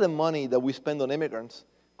a lot of the money that we spend on immigrants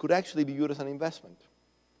could actually be viewed as an investment.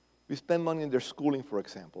 We spend money on their schooling, for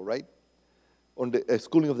example, right? On the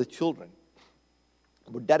schooling of the children.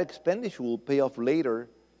 But that expenditure will pay off later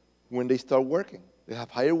when they start working. They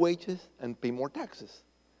have higher wages and pay more taxes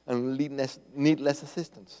and need less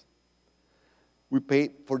assistance. We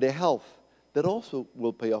pay for their health. That also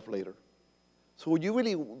will pay off later. So you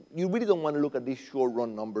really don't want to look at these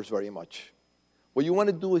short-run numbers very much. What you want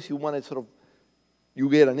to do is you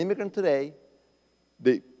get an immigrant today,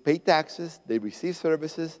 they pay taxes, they receive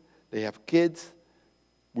services, they have kids,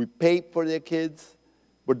 we pay for their kids,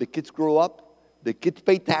 but the kids grow up, the kids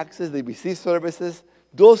pay taxes, they receive services,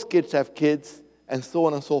 those kids have kids, and so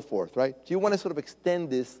on and so forth, right? So you want to extend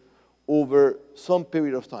this over some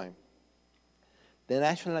period of time. The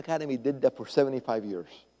National Academy did that for 75 years.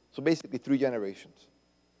 So basically 3 generations.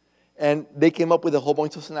 And they came up with a whole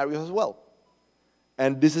bunch of scenarios as well.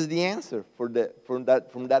 And this is the answer from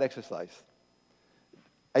that exercise.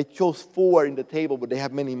 I chose 4 in the table, but they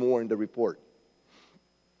have many more in the report.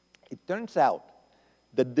 It turns out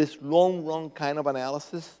that this long-run kind of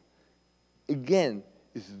analysis, again,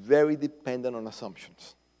 is very dependent on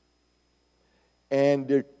assumptions. And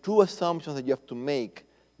there are 2 assumptions that you have to make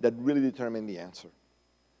that really determine the answer.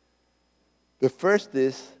 The first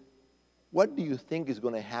is, what do you think is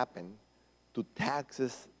going to happen to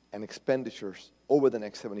taxes and expenditures over the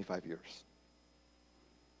next 75 years?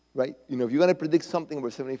 Right? If you're going to predict something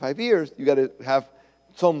over 75 years, you got to have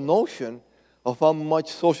some notion of how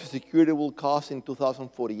much Social Security will cost in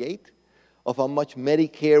 2048, of how much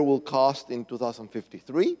Medicare will cost in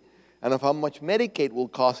 2053, and of how much Medicaid will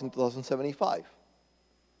cost in 2075.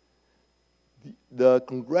 The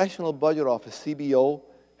Congressional Budget Office, CBO,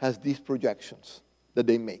 has these projections that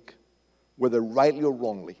they make, whether rightly or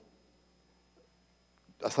wrongly.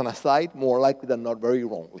 As an aside, more likely than not very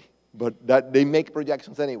wrongly, but that they make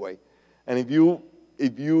projections anyway. And if you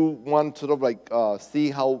want see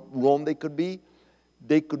how wrong they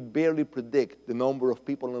could barely predict the number of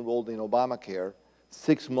people enrolled in Obamacare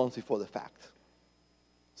 6 months before the fact.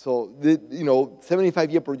 So,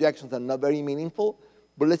 75-year projections are not very meaningful,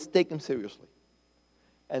 but let's take them seriously.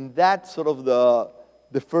 And that's sort of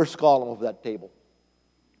the first column of that table.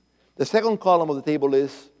 The second column of the table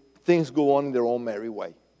is things go on in their own merry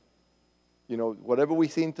way. You know, whatever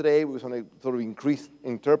we've seen today, we're going to sort of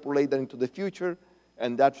interpolate that into the future,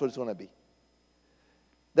 and that's what it's going to be.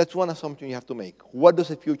 That's one assumption you have to make. What does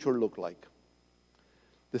the future look like?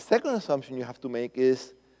 The second assumption you have to make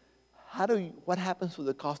is, what happens to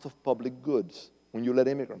the cost of public goods when you let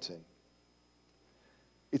immigrants in?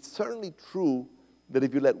 It's certainly true that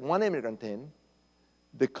if you let one immigrant in,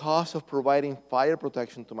 the cost of providing fire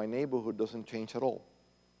protection to my neighborhood doesn't change at all.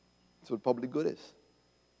 That's what public good is.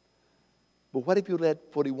 But what if you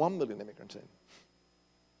let 41 million immigrants in?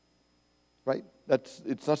 Right?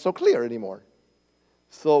 It's not so clear anymore.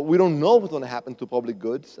 So we don't know what's going to happen to public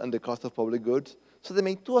goods and the cost of public goods. So they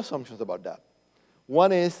made two assumptions about that.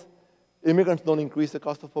 One is immigrants don't increase the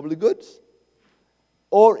cost of public goods,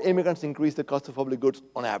 or immigrants increase the cost of public goods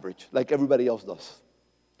on average, like everybody else does.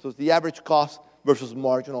 So it's the average cost versus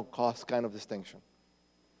marginal cost kind of distinction.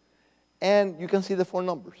 And you can see the four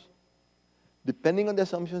numbers. Depending on the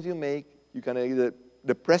assumptions you make, you can either,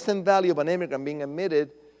 the present value of an immigrant being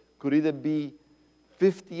admitted could either be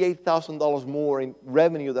 $58,000 more in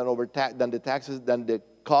revenue than the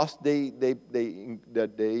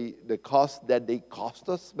cost that they cost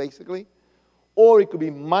us, basically, or it could be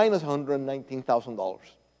minus $119,000.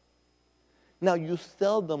 Now, you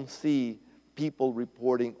seldom see people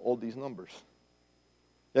reporting all these numbers.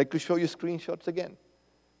 I could show you screenshots again.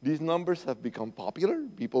 These numbers have become popular.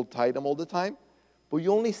 People cite them all the time. But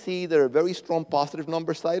you only see there are very strong positive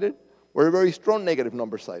numbers cited or a very strong negative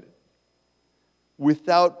number cited,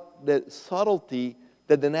 without the subtlety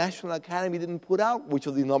that the National Academy didn't put out which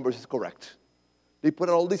of these numbers is correct. They put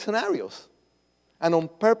out all these scenarios and on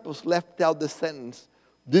purpose left out the sentence,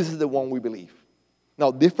 this is the one we believe.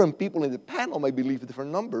 Now, different people in the panel might believe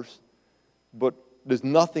different numbers, but there's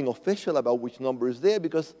nothing official about which number is there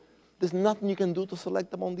because there's nothing you can do to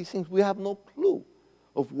select among these things. We have no clue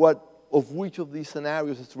of which of these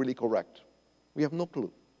scenarios is really correct. We have no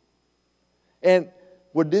clue. And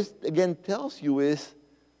what this, again, tells you is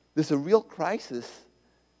there's a real crisis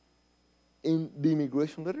in the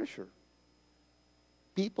immigration literature.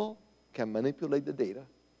 People can manipulate the data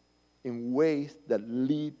in ways that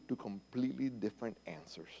lead to completely different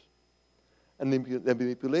answers. And the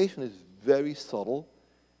manipulation is very subtle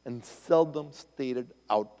and seldom stated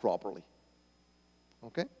out properly.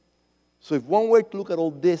 Okay? So if one were to look at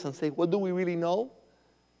all this and say, what do we really know?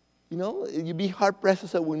 You know, you'd be hard-pressed to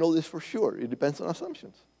say we know this for sure. It depends on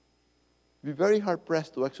assumptions. You'd be very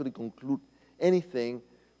hard-pressed to actually conclude anything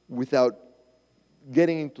without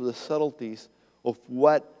getting into the subtleties of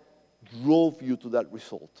what drove you to that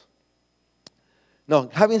result. Now,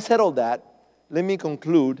 having said all that, let me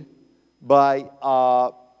conclude by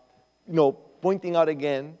pointing out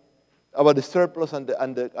again about the surplus and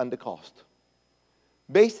the cost.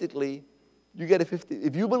 Basically, you get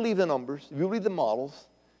if you believe the numbers, if you read the models,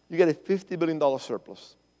 you get a $50 billion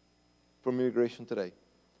surplus from immigration today.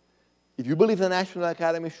 If you believe the National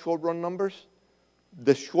Academy's short-run numbers,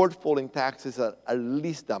 the shortfall in taxes are at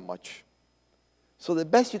least that much. So the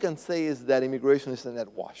best you can say is that immigration is a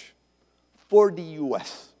net wash for the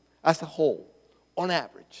U.S. as a whole, on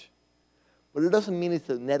average. But it doesn't mean it's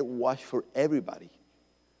a net wash for everybody.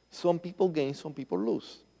 Some people gain, some people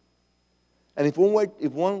lose. And if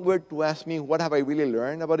one were to ask me, what have I really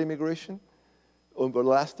learned about immigration over the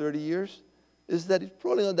last 30 years, is that it's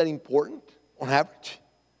probably not that important on average.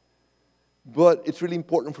 But it's really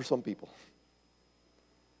important for some people.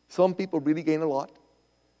 Some people really gain a lot.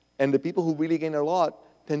 And the people who really gain a lot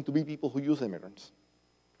tend to be people who use immigrants.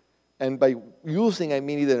 And by using, I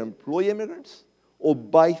mean either employ immigrants or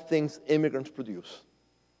buy things immigrants produce.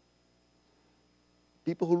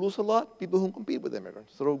 People who lose a lot, people who compete with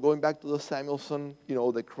immigrants. Sort of going back to the Samuelson, the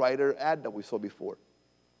Kreider ad that we saw before.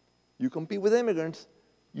 You compete with immigrants,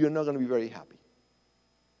 you're not going to be very happy.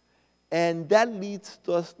 And that leads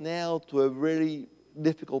us now to a very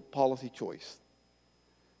difficult policy choice.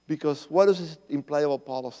 Because what does this imply about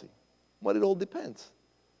policy? Well, it all depends.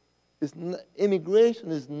 Immigration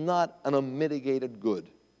is not an unmitigated good.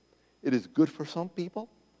 It is good for some people.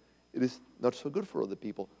 It is not so good for other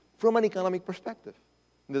people from an economic perspective.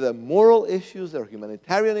 There are moral issues, there are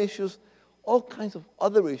humanitarian issues, all kinds of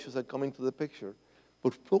other issues that come into the picture.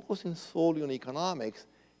 But focusing solely on economics,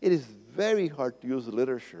 it is very hard to use the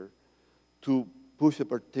literature to push a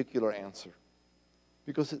particular answer.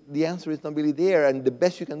 Because the answer is not really there, and the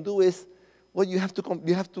best you can do is, well, you have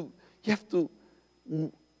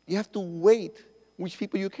to weight which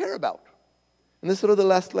people you care about. And this is sort of the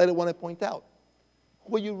last slide I want to point out.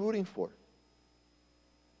 Who are you rooting for?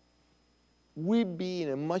 we'd be in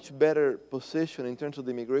a much better position in terms of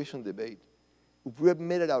the immigration debate if we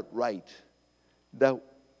admitted outright that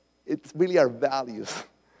it's really our values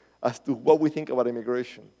as to what we think about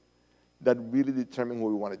immigration that really determine what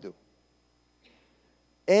we want to do.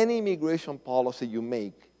 Any immigration policy you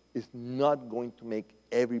make is not going to make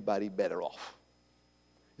everybody better off.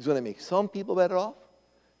 It's going to make some people better off.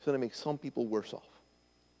 It's going to make some people worse off.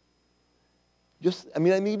 Let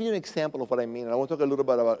me give you an example of what I mean, and I want to talk a little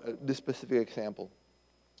bit about this specific example.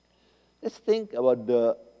 Let's think about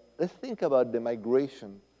the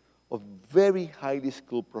migration of very highly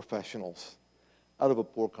skilled professionals out of a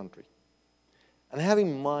poor country. And I have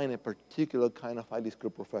in mind a particular kind of highly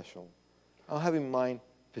skilled professional. I have in mind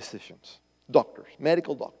physicians, doctors,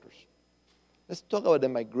 medical doctors. Let's talk about the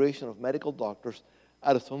migration of medical doctors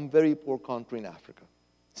out of some very poor country in Africa,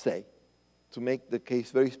 say, to make the case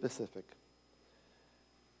very specific.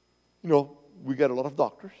 You know, we get a lot of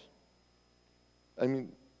doctors. I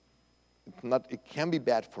mean, it can be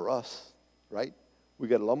bad for us, right? We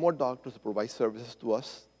get a lot more doctors to provide services to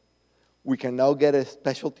us. We can now get a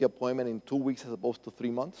specialty appointment in 2 weeks as opposed to 3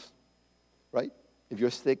 months, right? If you're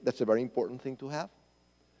sick, that's a very important thing to have.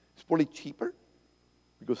 It's probably cheaper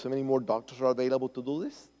because so many more doctors are available to do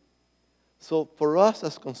this. So for us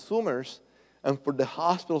as consumers and for the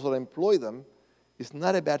hospitals that employ them, it's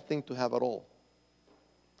not a bad thing to have at all.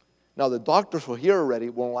 Now, the doctors who are here already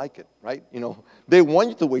won't like it, right? You know, they want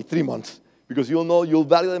you to wait 3 months because you'll know you'll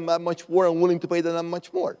value them that much more and willing to pay them that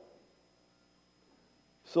much more.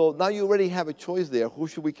 So now you already have a choice there. Who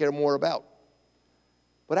should we care more about?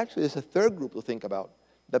 But actually, there's a third group to think about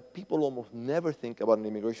that people almost never think about in the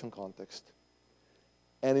immigration context.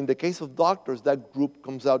 And in the case of doctors, that group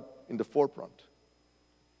comes out in the forefront.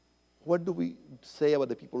 What do we say about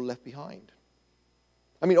the people left behind?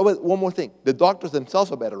 I mean, one more thing. The doctors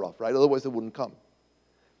themselves are better off, right? Otherwise, they wouldn't come.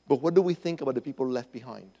 But what do we think about the people left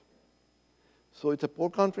behind? So it's a poor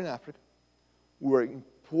country in Africa. We're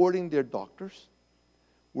importing their doctors.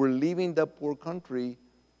 We're leaving that poor country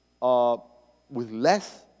with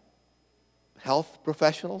less health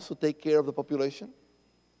professionals to take care of the population.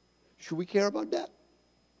 Should we care about that?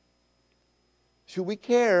 Should we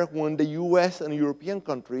care when the US and European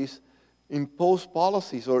countries impose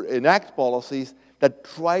policies or enact policies that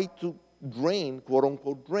try to drain, quote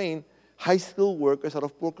unquote, drain high-skilled workers out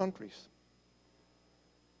of poor countries?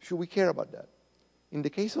 Should we care about that? In the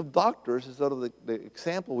case of doctors, it's sort of the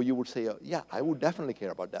example where you would say, yeah, I would definitely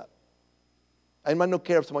care about that. I might not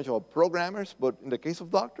care so much about programmers, but in the case of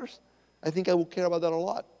doctors, I think I would care about that a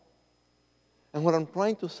lot. And what I'm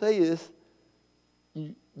trying to say is,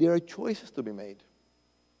 there are choices to be made.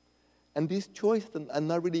 And these choices are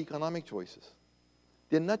not really economic choices.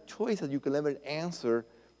 They're not choices you can ever answer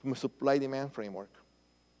from a supply-demand framework.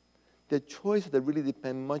 They're choices that really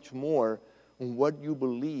depend much more on what you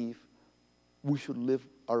believe we should live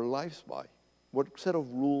our lives by. What set of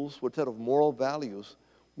rules, what set of moral values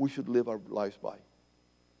we should live our lives by.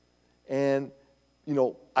 And, you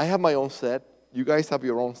know, I have my own set. You guys have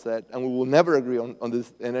your own set. And we will never agree on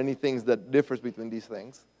this and any things that differs between these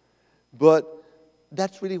things. But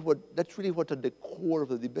that's really what's at the core of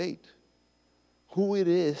the debate. Who it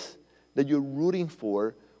is that you're rooting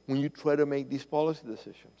for when you try to make these policy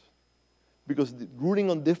decisions. Because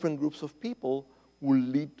rooting on different groups of people will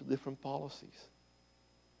lead to different policies.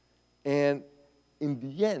 And in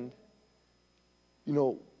the end, you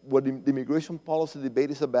know, what the immigration policy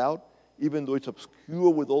debate is about, even though it's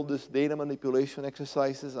obscure with all this data manipulation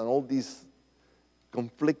exercises and all these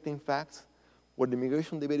conflicting facts, what the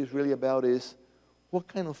immigration debate is really about is what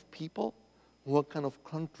kind of people, what kind of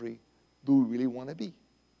country do we really want to be?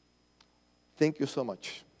 Thank you so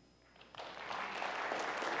much.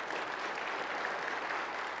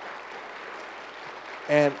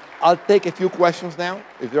 And I'll take a few questions now,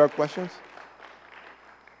 if there are questions.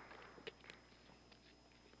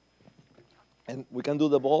 And we can do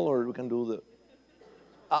the ball, or we can do the...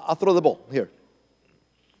 I'll throw the ball, here.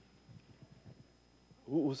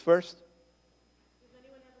 Who's first? Does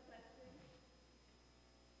anyone have a question?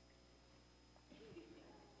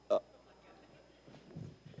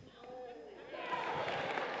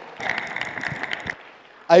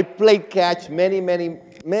 I played catch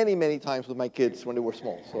many times with my kids when they were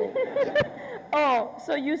small. So, yeah. Oh,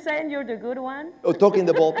 so you saying you're the good one? Oh, talking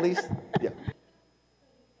the ball, please. Yeah.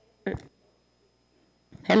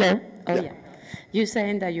 Hello? Oh, Yeah. yeah. You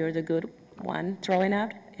saying that you're the good one throwing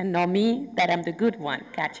out, and not me, that I'm the good one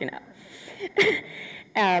catching up.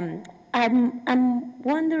 I'm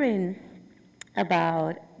wondering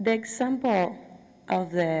about the example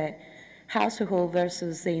of the household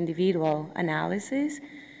versus the individual analysis,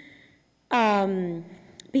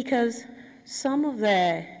 because some of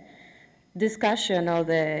the discussion or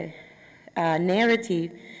the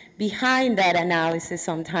narrative behind that analysis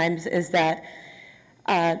sometimes is that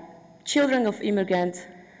children of immigrants,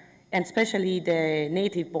 and especially the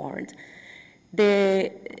native born,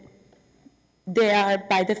 they are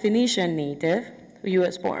by definition native,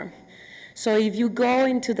 US born. So if you go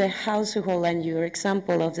into the household and your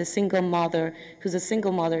example of the single mother, who's a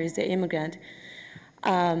single mother is the immigrant,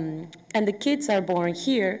 and the kids are born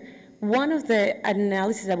here, one of the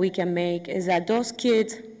analyses that we can make is that those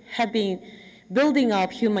kids have been building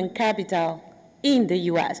up human capital in the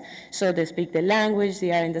US. So they speak the language,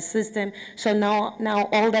 they are in the system. So now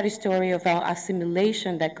all that story of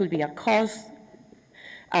assimilation that could be a cost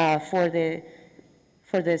for the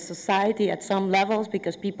society at some levels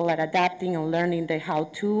because people are adapting and learning the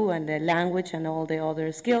how-to and the language and all the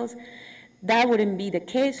other skills, that wouldn't be the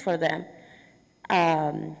case for them.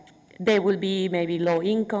 They will be maybe low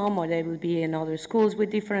income or they will be in other schools with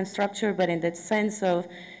different structure, but in the sense of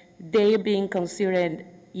they being considered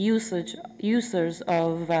users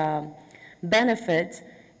of benefits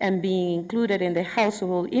and being included in the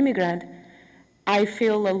household immigrant, I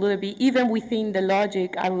feel a little bit, even within the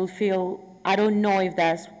logic, I will feel, I don't know if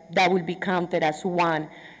that will be counted as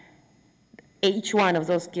each one of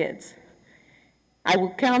those kids. I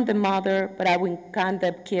will count the mother, but I will count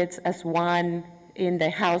the kids as one in the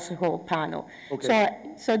household panel. Okay.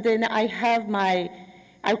 So then I have I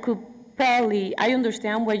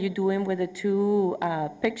understand what you're doing with the two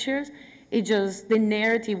pictures. It's just the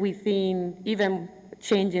narrative within, even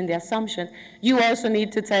changing the assumption. You also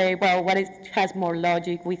need to say, well, has more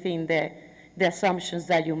logic within the assumptions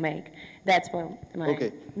that you make. That's what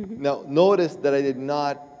Okay. Now, notice that I did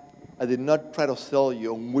not try to sell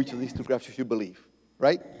you on which of these two graphs you should believe,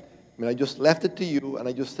 right? I mean, I just left it to you, and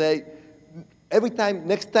I just say,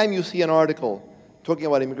 next time you see an article talking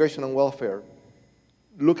about immigration and welfare,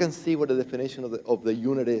 look and see what the definition of the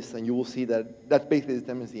unit is, and you will see that basically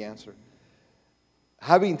determines the answer.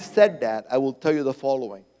 Having said that, I will tell you the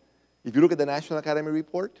following. If you look at the National Academy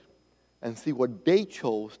report and see what they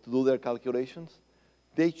chose to do their calculations,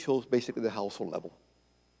 they chose basically the household level.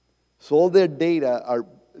 So all their data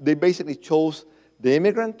they basically chose the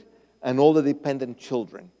immigrant and all the dependent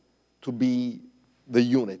children to be the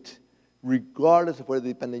unit, regardless of where the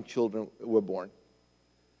dependent children were born.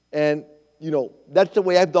 And, that's the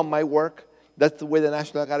way I've done my work. That's the way the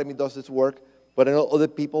National Academy does its work. But I know other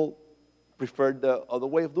people prefer the other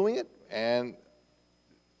way of doing it. And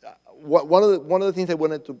one of the things I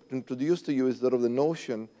wanted to introduce to you is sort of the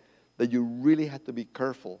notion that you really have to be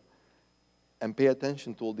careful and pay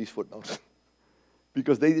attention to all these footnotes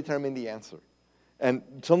because they determine the answer. And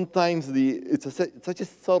sometimes it's such a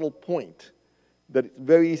subtle point that it's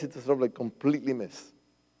very easy to sort of like completely miss.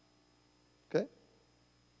 Okay?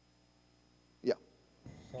 Yeah.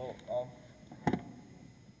 So,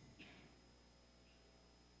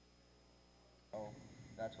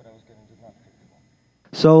 that's what I was going to do.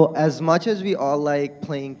 So as much as we all like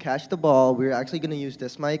playing catch the ball, we're actually going to use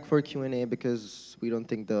this mic for Q&A because we don't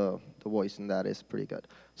think the voice in that is pretty good.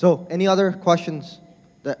 So any other questions?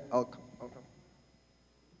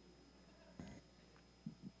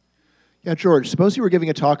 Yeah, George, suppose you were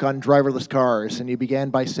giving a talk on driverless cars, and you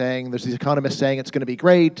began by saying, there's these economists saying it's going to be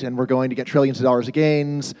great, and we're going to get trillions of dollars of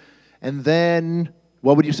gains, and then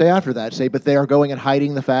what would you say after that? Say, but they are going and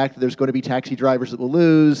hiding the fact that there's going to be taxi drivers that will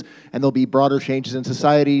lose, and there'll be broader changes in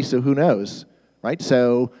society, so who knows, right?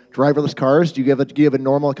 So driverless cars, do you give a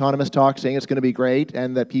normal economist talk saying it's going to be great,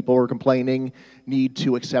 and that people who are complaining need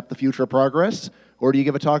to accept the future progress? Or do you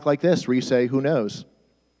give a talk like this, where you say, who knows?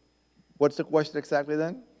 What's the question exactly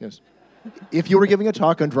then? Yes. If you were giving a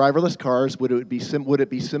talk on driverless cars, would it be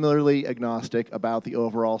similarly agnostic about the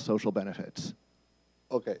overall social benefits?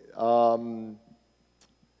 Okay. I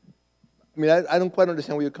mean, I don't quite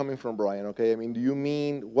understand where you're coming from, Brian, okay? I mean, do you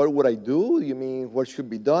mean, what would I do? Do you mean, what should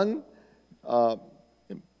be done? Well,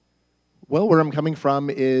 where I'm coming from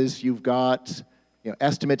is you've got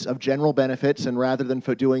estimates of general benefits, and rather than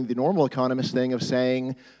doing the normal economist thing of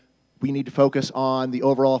saying, we need to focus on the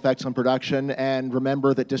overall effects on production and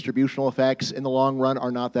remember that distributional effects in the long run are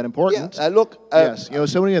not that important. Yeah, look. Yes,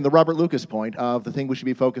 so again, the Robert Lucas point of the thing we should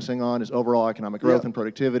be focusing on is overall economic growth and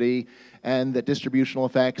productivity, and that distributional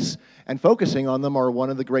effects and focusing on them are one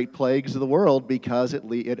of the great plagues of the world because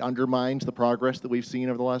it undermines the progress that we've seen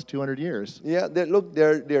over the last 200 years. Yeah, look,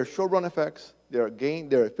 there are short-run effects, there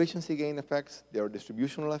are efficiency gain effects, there are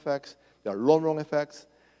distributional effects, there are long-run effects.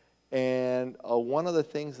 And one of the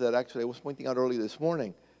things that actually I was pointing out earlier this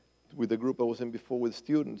morning with the group I was in before with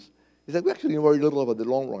students is that we actually know very little about the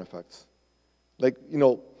long-run effects. Like, a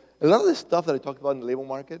lot of the stuff that I talked about in the labor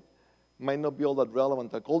market, might not be all that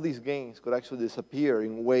relevant. Like all these gains could actually disappear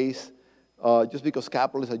in ways just because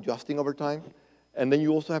capital is adjusting over time. And then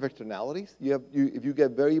you also have externalities. If you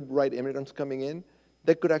get very bright immigrants coming in,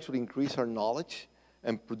 that could actually increase our knowledge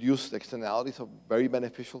and produce externalities of very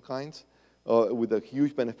beneficial kinds with a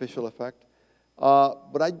huge beneficial effect.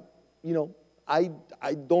 But I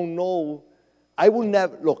don't know. I will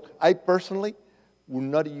never, look, I personally will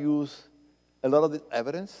not use a lot of this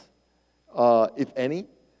evidence, if any,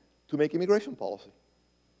 to make immigration policy.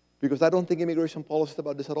 Because I don't think immigration policy is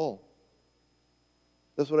about this at all.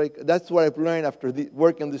 That's what I've learned after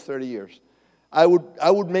working these 30 years. I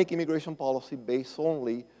would make immigration policy based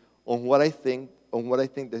only on what I think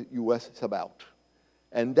the U.S. is about.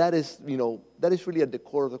 And that is really at the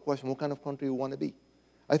core of the question, what kind of country we want to be.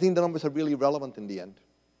 I think the numbers are really relevant in the end.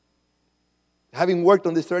 Having worked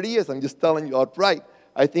on this 30 years, I'm just telling you outright,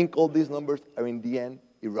 I think all these numbers are in the end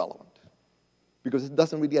irrelevant. Because it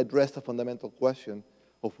doesn't really address the fundamental question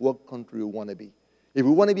of what country we want to be. If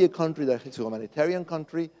we want to be a country that is a humanitarian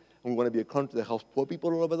country, and we want to be a country that helps poor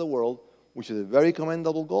people all over the world, which is a very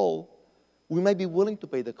commendable goal, we might be willing to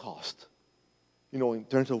pay the cost, in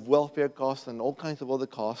terms of welfare costs and all kinds of other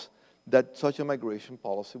costs that such a migration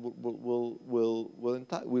policy will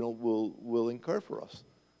incur for us.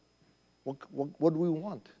 What do we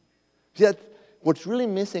want? Yet, what's really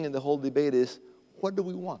missing in the whole debate is, what do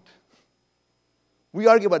we want? We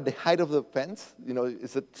argue about the height of the fence.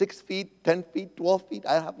 Is it 6 feet, 10 feet, 12 feet?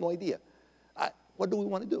 I have no idea. What do we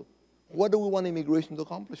want to do? What do we want immigration to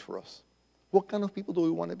accomplish for us? What kind of people do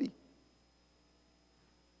we want to be?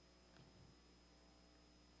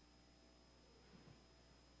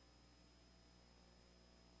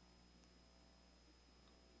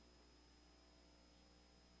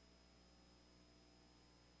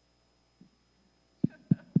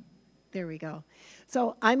 There we go.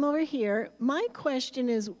 So I'm over here. My question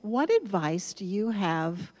is, what advice do you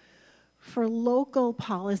have for local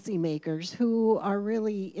policymakers who are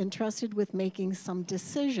really entrusted with making some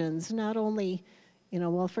decisions, not only,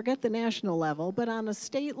 well, forget the national level, but on a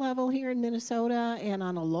state level here in Minnesota and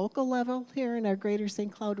on a local level here in our greater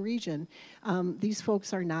St. Cloud region? These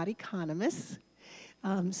folks are not economists.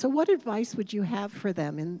 So what advice would you have for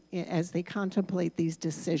them as they contemplate these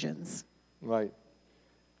decisions? Right.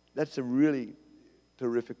 That's a really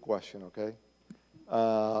terrific question, okay?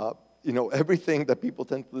 Everything that people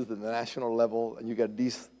tend to do at the national level, and you get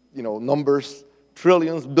these, numbers,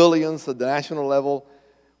 trillions, billions at the national level,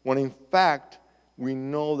 when in fact, we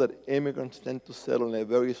know that immigrants tend to settle in a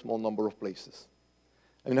very small number of places.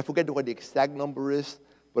 I forget what the exact number is,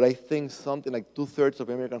 but I think something like 2/3 of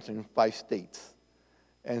immigrants are in 5 states.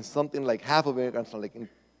 And something like half of immigrants are like in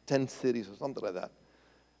 10 cities or something like that.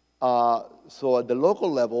 So at the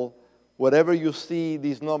local level, whatever you see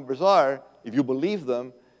these numbers are, if you believe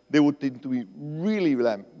them, they would tend to be really,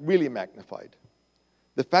 really magnified.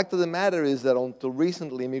 The fact of the matter is that until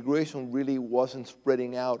recently, immigration really wasn't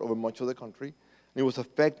spreading out over much of the country. It was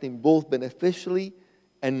affecting both beneficially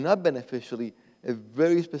and not beneficially a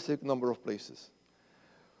very specific number of places.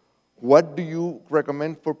 What do you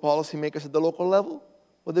recommend for policymakers at the local level?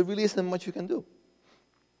 Well, there really isn't much you can do.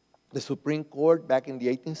 The Supreme Court, back in the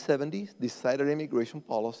 1870s, decided immigration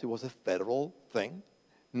policy was a federal thing,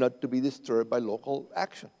 not to be disturbed by local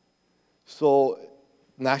action. So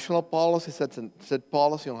national policy set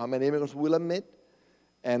policy on how many immigrants we'll admit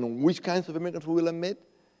and which kinds of immigrants we will admit,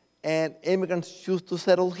 and immigrants choose to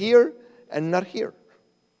settle here and not here.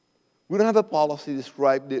 We don't have a policy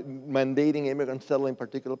mandating immigrants settle in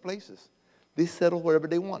particular places. They settle wherever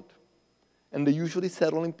they want. And they usually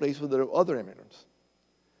settle in places where there are other immigrants.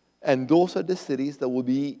 And those are the cities that will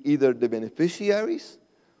be either the beneficiaries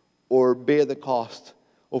or bear the cost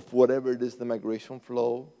of whatever it is the migration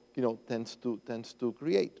flow tends to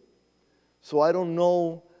create. So I don't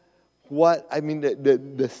know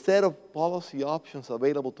the set of policy options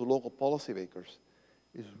available to local policymakers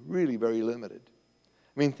is really very limited.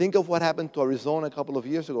 Think of what happened to Arizona a couple of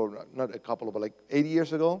years ago, not a couple, but like 8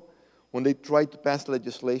 years ago, when they tried to pass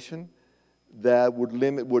legislation that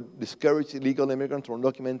would discourage illegal immigrants or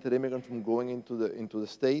undocumented immigrants from going into the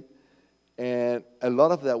state. And a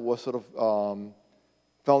lot of that was sort of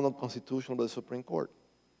found unconstitutional by the Supreme Court.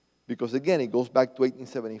 Because again, it goes back to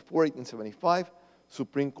 1874, 1875,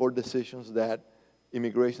 Supreme Court decisions that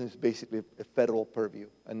immigration is basically a federal purview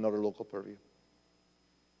and not a local purview.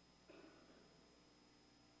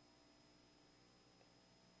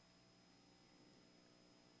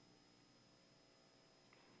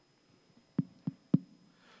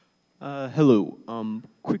 Hello.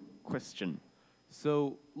 Quick question.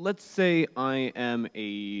 So let's say I am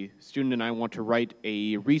a student and I want to write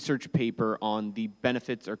a research paper on the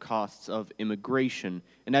benefits or costs of immigration.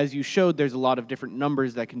 And as you showed, there's a lot of different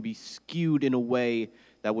numbers that can be skewed in a way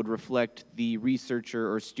that would reflect the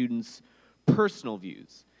researcher or student's personal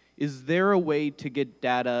views. Is there a way to get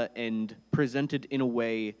data and present it in a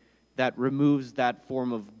way that removes that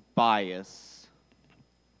form of bias?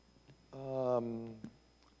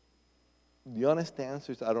 The honest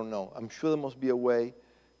answer is I don't know. I'm sure there must be a way.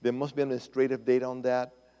 There must be administrative data on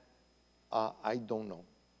that. I don't know,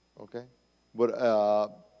 okay?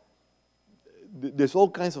 But there's all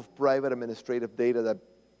kinds of private administrative data that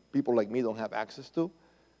people like me don't have access to,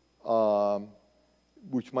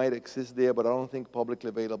 which might exist there, but I don't think publicly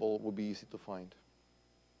available would be easy to find.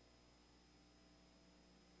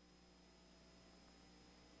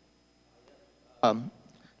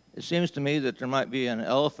 It seems to me that there might be an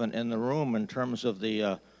elephant in the room in terms of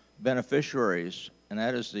the beneficiaries, and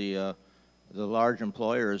that is the large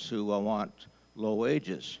employers who want low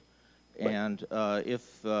wages. Right. And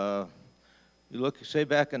if you look, say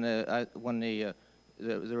back in the when there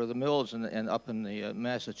were the mills and up in the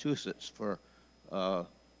Massachusetts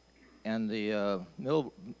and the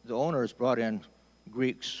owners brought in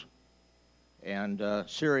Greeks and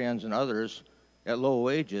Syrians and others at low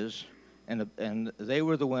wages. And they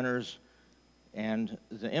were the winners, and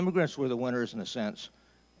the immigrants were the winners in a sense,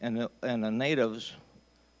 and the natives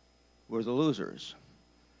were the losers.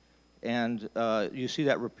 And you see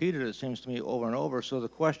that repeated, it seems to me, over and over. So the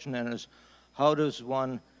question then is, how does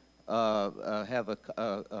one have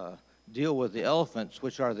a deal with the elephants,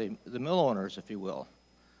 which are the mill owners, if you will,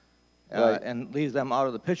 right, and leave them out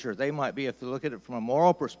of the picture? They might be, if you look at it from a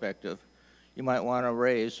moral perspective, you might want to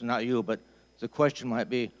raise, not you, but the question might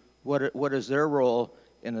be, what is their role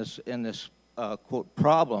in this quote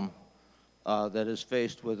problem that is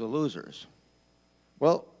faced with the losers?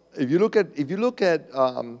 Well, if you look at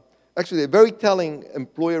actually a very telling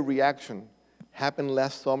employer reaction happened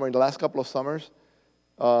last summer, in the last couple of summers.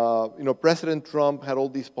 President Trump had all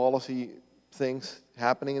these policy things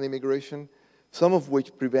happening in immigration, some of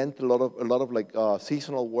which prevent a lot of like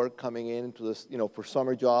seasonal work coming into this, for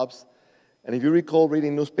summer jobs. And if you recall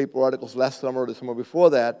reading newspaper articles last summer or the summer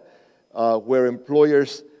before that, where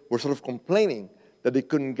employers were sort of complaining that they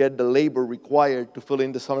couldn't get the labor required to fill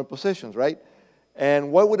in the summer positions, right?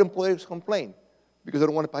 And why would employers complain? Because they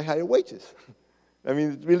don't want to pay higher wages. I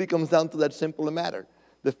mean, it really comes down to that simple a matter.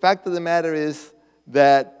 The fact of the matter is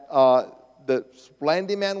that the supply and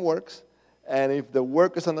demand works, and if the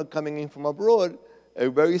workers are not coming in from abroad, a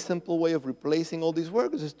very simple way of replacing all these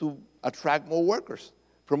workers is to attract more workers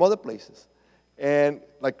from other places. And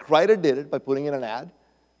like Kreider did it by putting in an ad,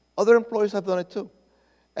 other employers have done it too.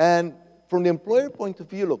 And from the employer point of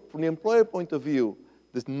view, look, from the employer point of view,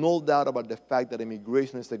 there's no doubt about the fact that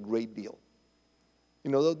immigration is a great deal.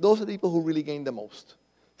 Those are the people who really gain the most.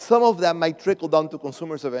 Some of that might trickle down to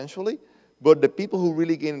consumers eventually, but the people who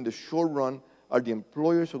really gain in the short run are the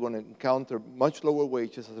employers who are going to encounter much lower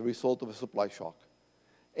wages as a result of a supply shock.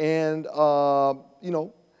 And,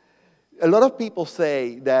 a lot of people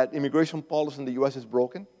say that immigration policy in the U.S. is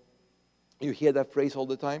broken. You hear that phrase all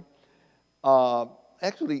the time. I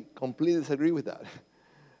actually completely disagree with that.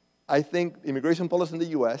 I think immigration policy in the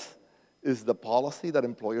U.S. is the policy that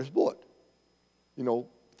employers bought. Through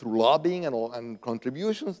lobbying and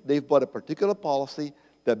contributions, they've bought a particular policy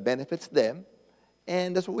that benefits them,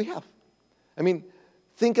 and that's what we have. I mean,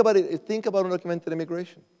 think about it. Think about undocumented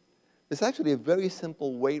immigration. There's actually a very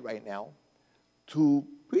simple way right now to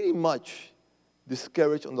pretty much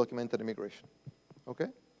discourage undocumented immigration, okay?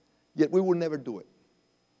 Yet we will never do it.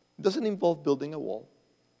 It doesn't involve building a wall.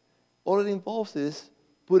 All it involves is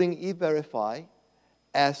putting E-Verify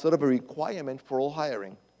as sort of a requirement for all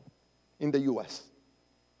hiring in the US.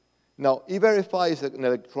 Now, E-Verify is an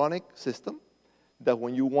electronic system that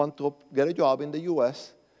when you want to get a job in the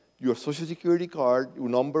US, your Social Security card, your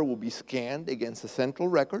number will be scanned against the central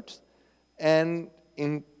records, and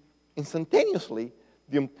instantaneously,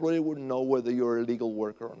 the employer would know whether you're a legal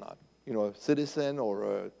worker or not, a citizen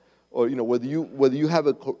or whether you have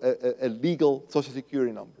a legal Social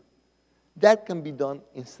Security number. That can be done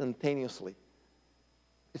instantaneously.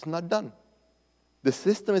 It's not done. The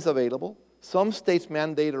system is available. Some states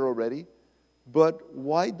mandate it already, but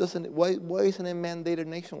why isn't it mandated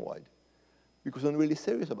nationwide? Because they're really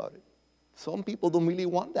serious about it. Some people don't really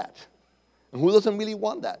want that. And who doesn't really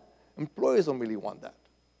want that? Employers don't really want that.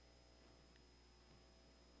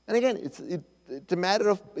 And again, it's a matter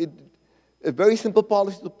of a very simple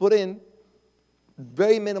policy to put in,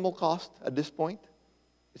 very minimal cost at this point.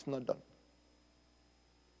 It's not done.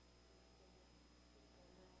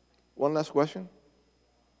 One last question.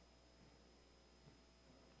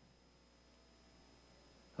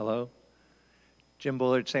 Hello. Jim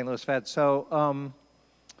Bullard, St. Louis Fed. So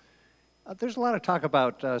there's a lot of talk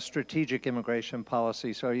about strategic immigration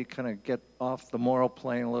policy, so you kind of get off the moral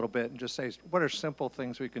plane a little bit and just say, what are simple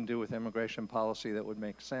things we can do with immigration policy that would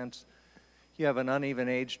make sense? You have an uneven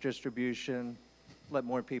age distribution, let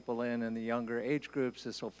more people in the younger age groups,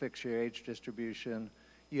 this will fix your age distribution.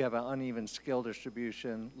 You have an uneven skill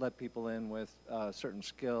distribution, let people in with certain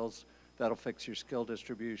skills, that'll fix your skill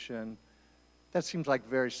distribution. That seems like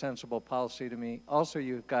very sensible policy to me. Also,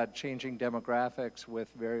 you've got changing demographics with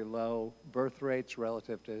very low birth rates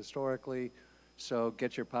relative to historically. So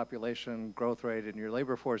get your population growth rate and your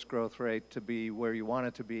labor force growth rate to be where you want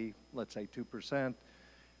it to be, let's say 2%.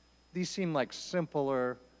 These seem like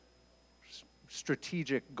simpler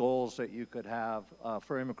strategic goals that you could have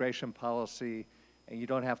for immigration policy, and you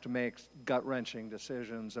don't have to make gut-wrenching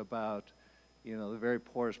decisions about the very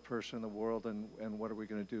poorest person in the world and what are we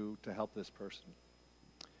going to do to help this person?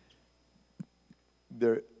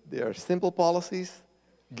 There are simple policies,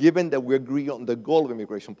 given that we agree on the goal of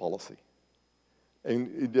immigration policy.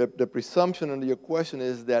 And the presumption under your question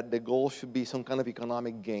is that the goal should be some kind of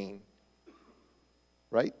economic gain,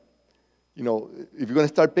 right? If you're going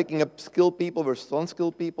to start picking up skilled people versus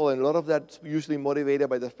unskilled people, and a lot of that's usually motivated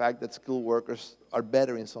by the fact that skilled workers are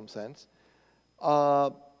better in some sense,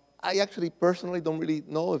 I actually personally don't really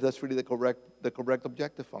know if that's really the correct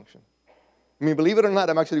objective function. I mean, believe it or not,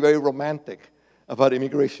 I'm actually very romantic about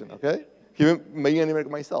immigration, okay? Even being an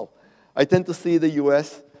immigrant myself. I tend to see the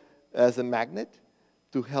U.S. as a magnet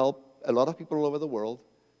to help a lot of people all over the world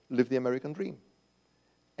live the American dream.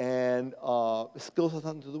 And skills have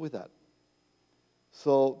nothing to do with that.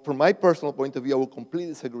 So from my personal point of view, I will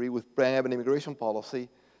completely disagree with having an immigration policy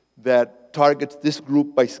that targets this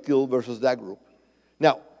group by skill versus that group.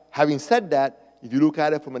 Now, having said that, if you look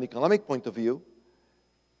at it from an economic point of view,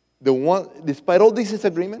 despite all these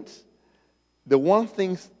disagreements,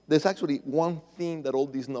 there's actually one thing that all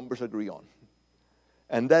these numbers agree on.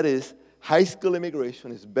 And that is high-skill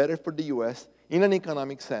immigration is better for the U.S. in an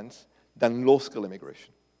economic sense than low-skill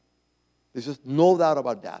immigration. There's just no doubt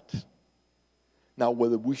about that. Now,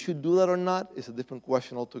 whether we should do that or not is a different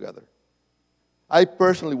question altogether. I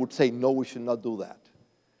personally would say, no, we should not do that.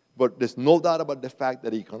 But there's no doubt about the fact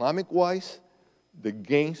that economic-wise, the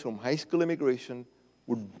gains from high-skill immigration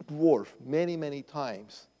would dwarf many, many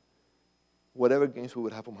times whatever gains we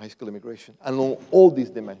would have from high-skill immigration along all these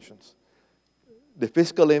dimensions. The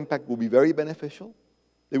fiscal impact will be very beneficial.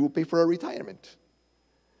 They will pay for our retirement.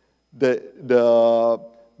 The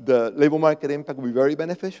labor market impact will be very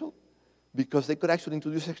beneficial because they could actually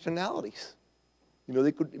introduce externalities.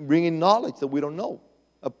 They could bring in knowledge that we don't know.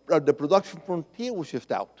 The production frontier will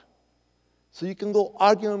shift out. So you can go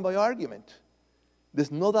argument by argument.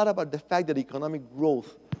 There's no doubt about the fact that economic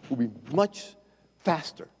growth will be much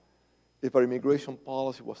faster if our immigration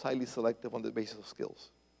policy was highly selective on the basis of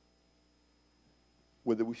skills.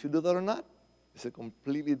 Whether we should do that or not is a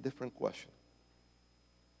completely different question.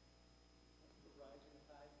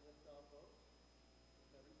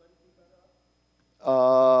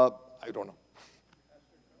 I don't know.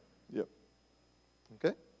 Yep.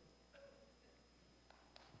 Okay.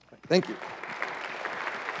 Thank you.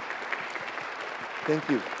 Thank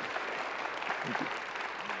you. Thank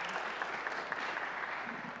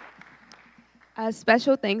you.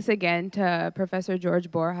 Special thanks again to Professor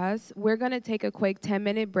George Borjas. We're going to take a quick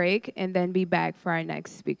 10-minute break and then be back for our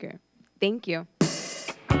next speaker. Thank you.